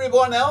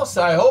everyone else,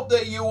 I hope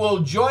that you will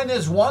join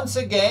us once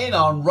again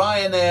on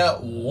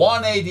Ryanair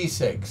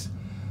 186.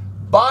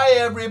 Bye,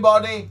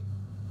 everybody.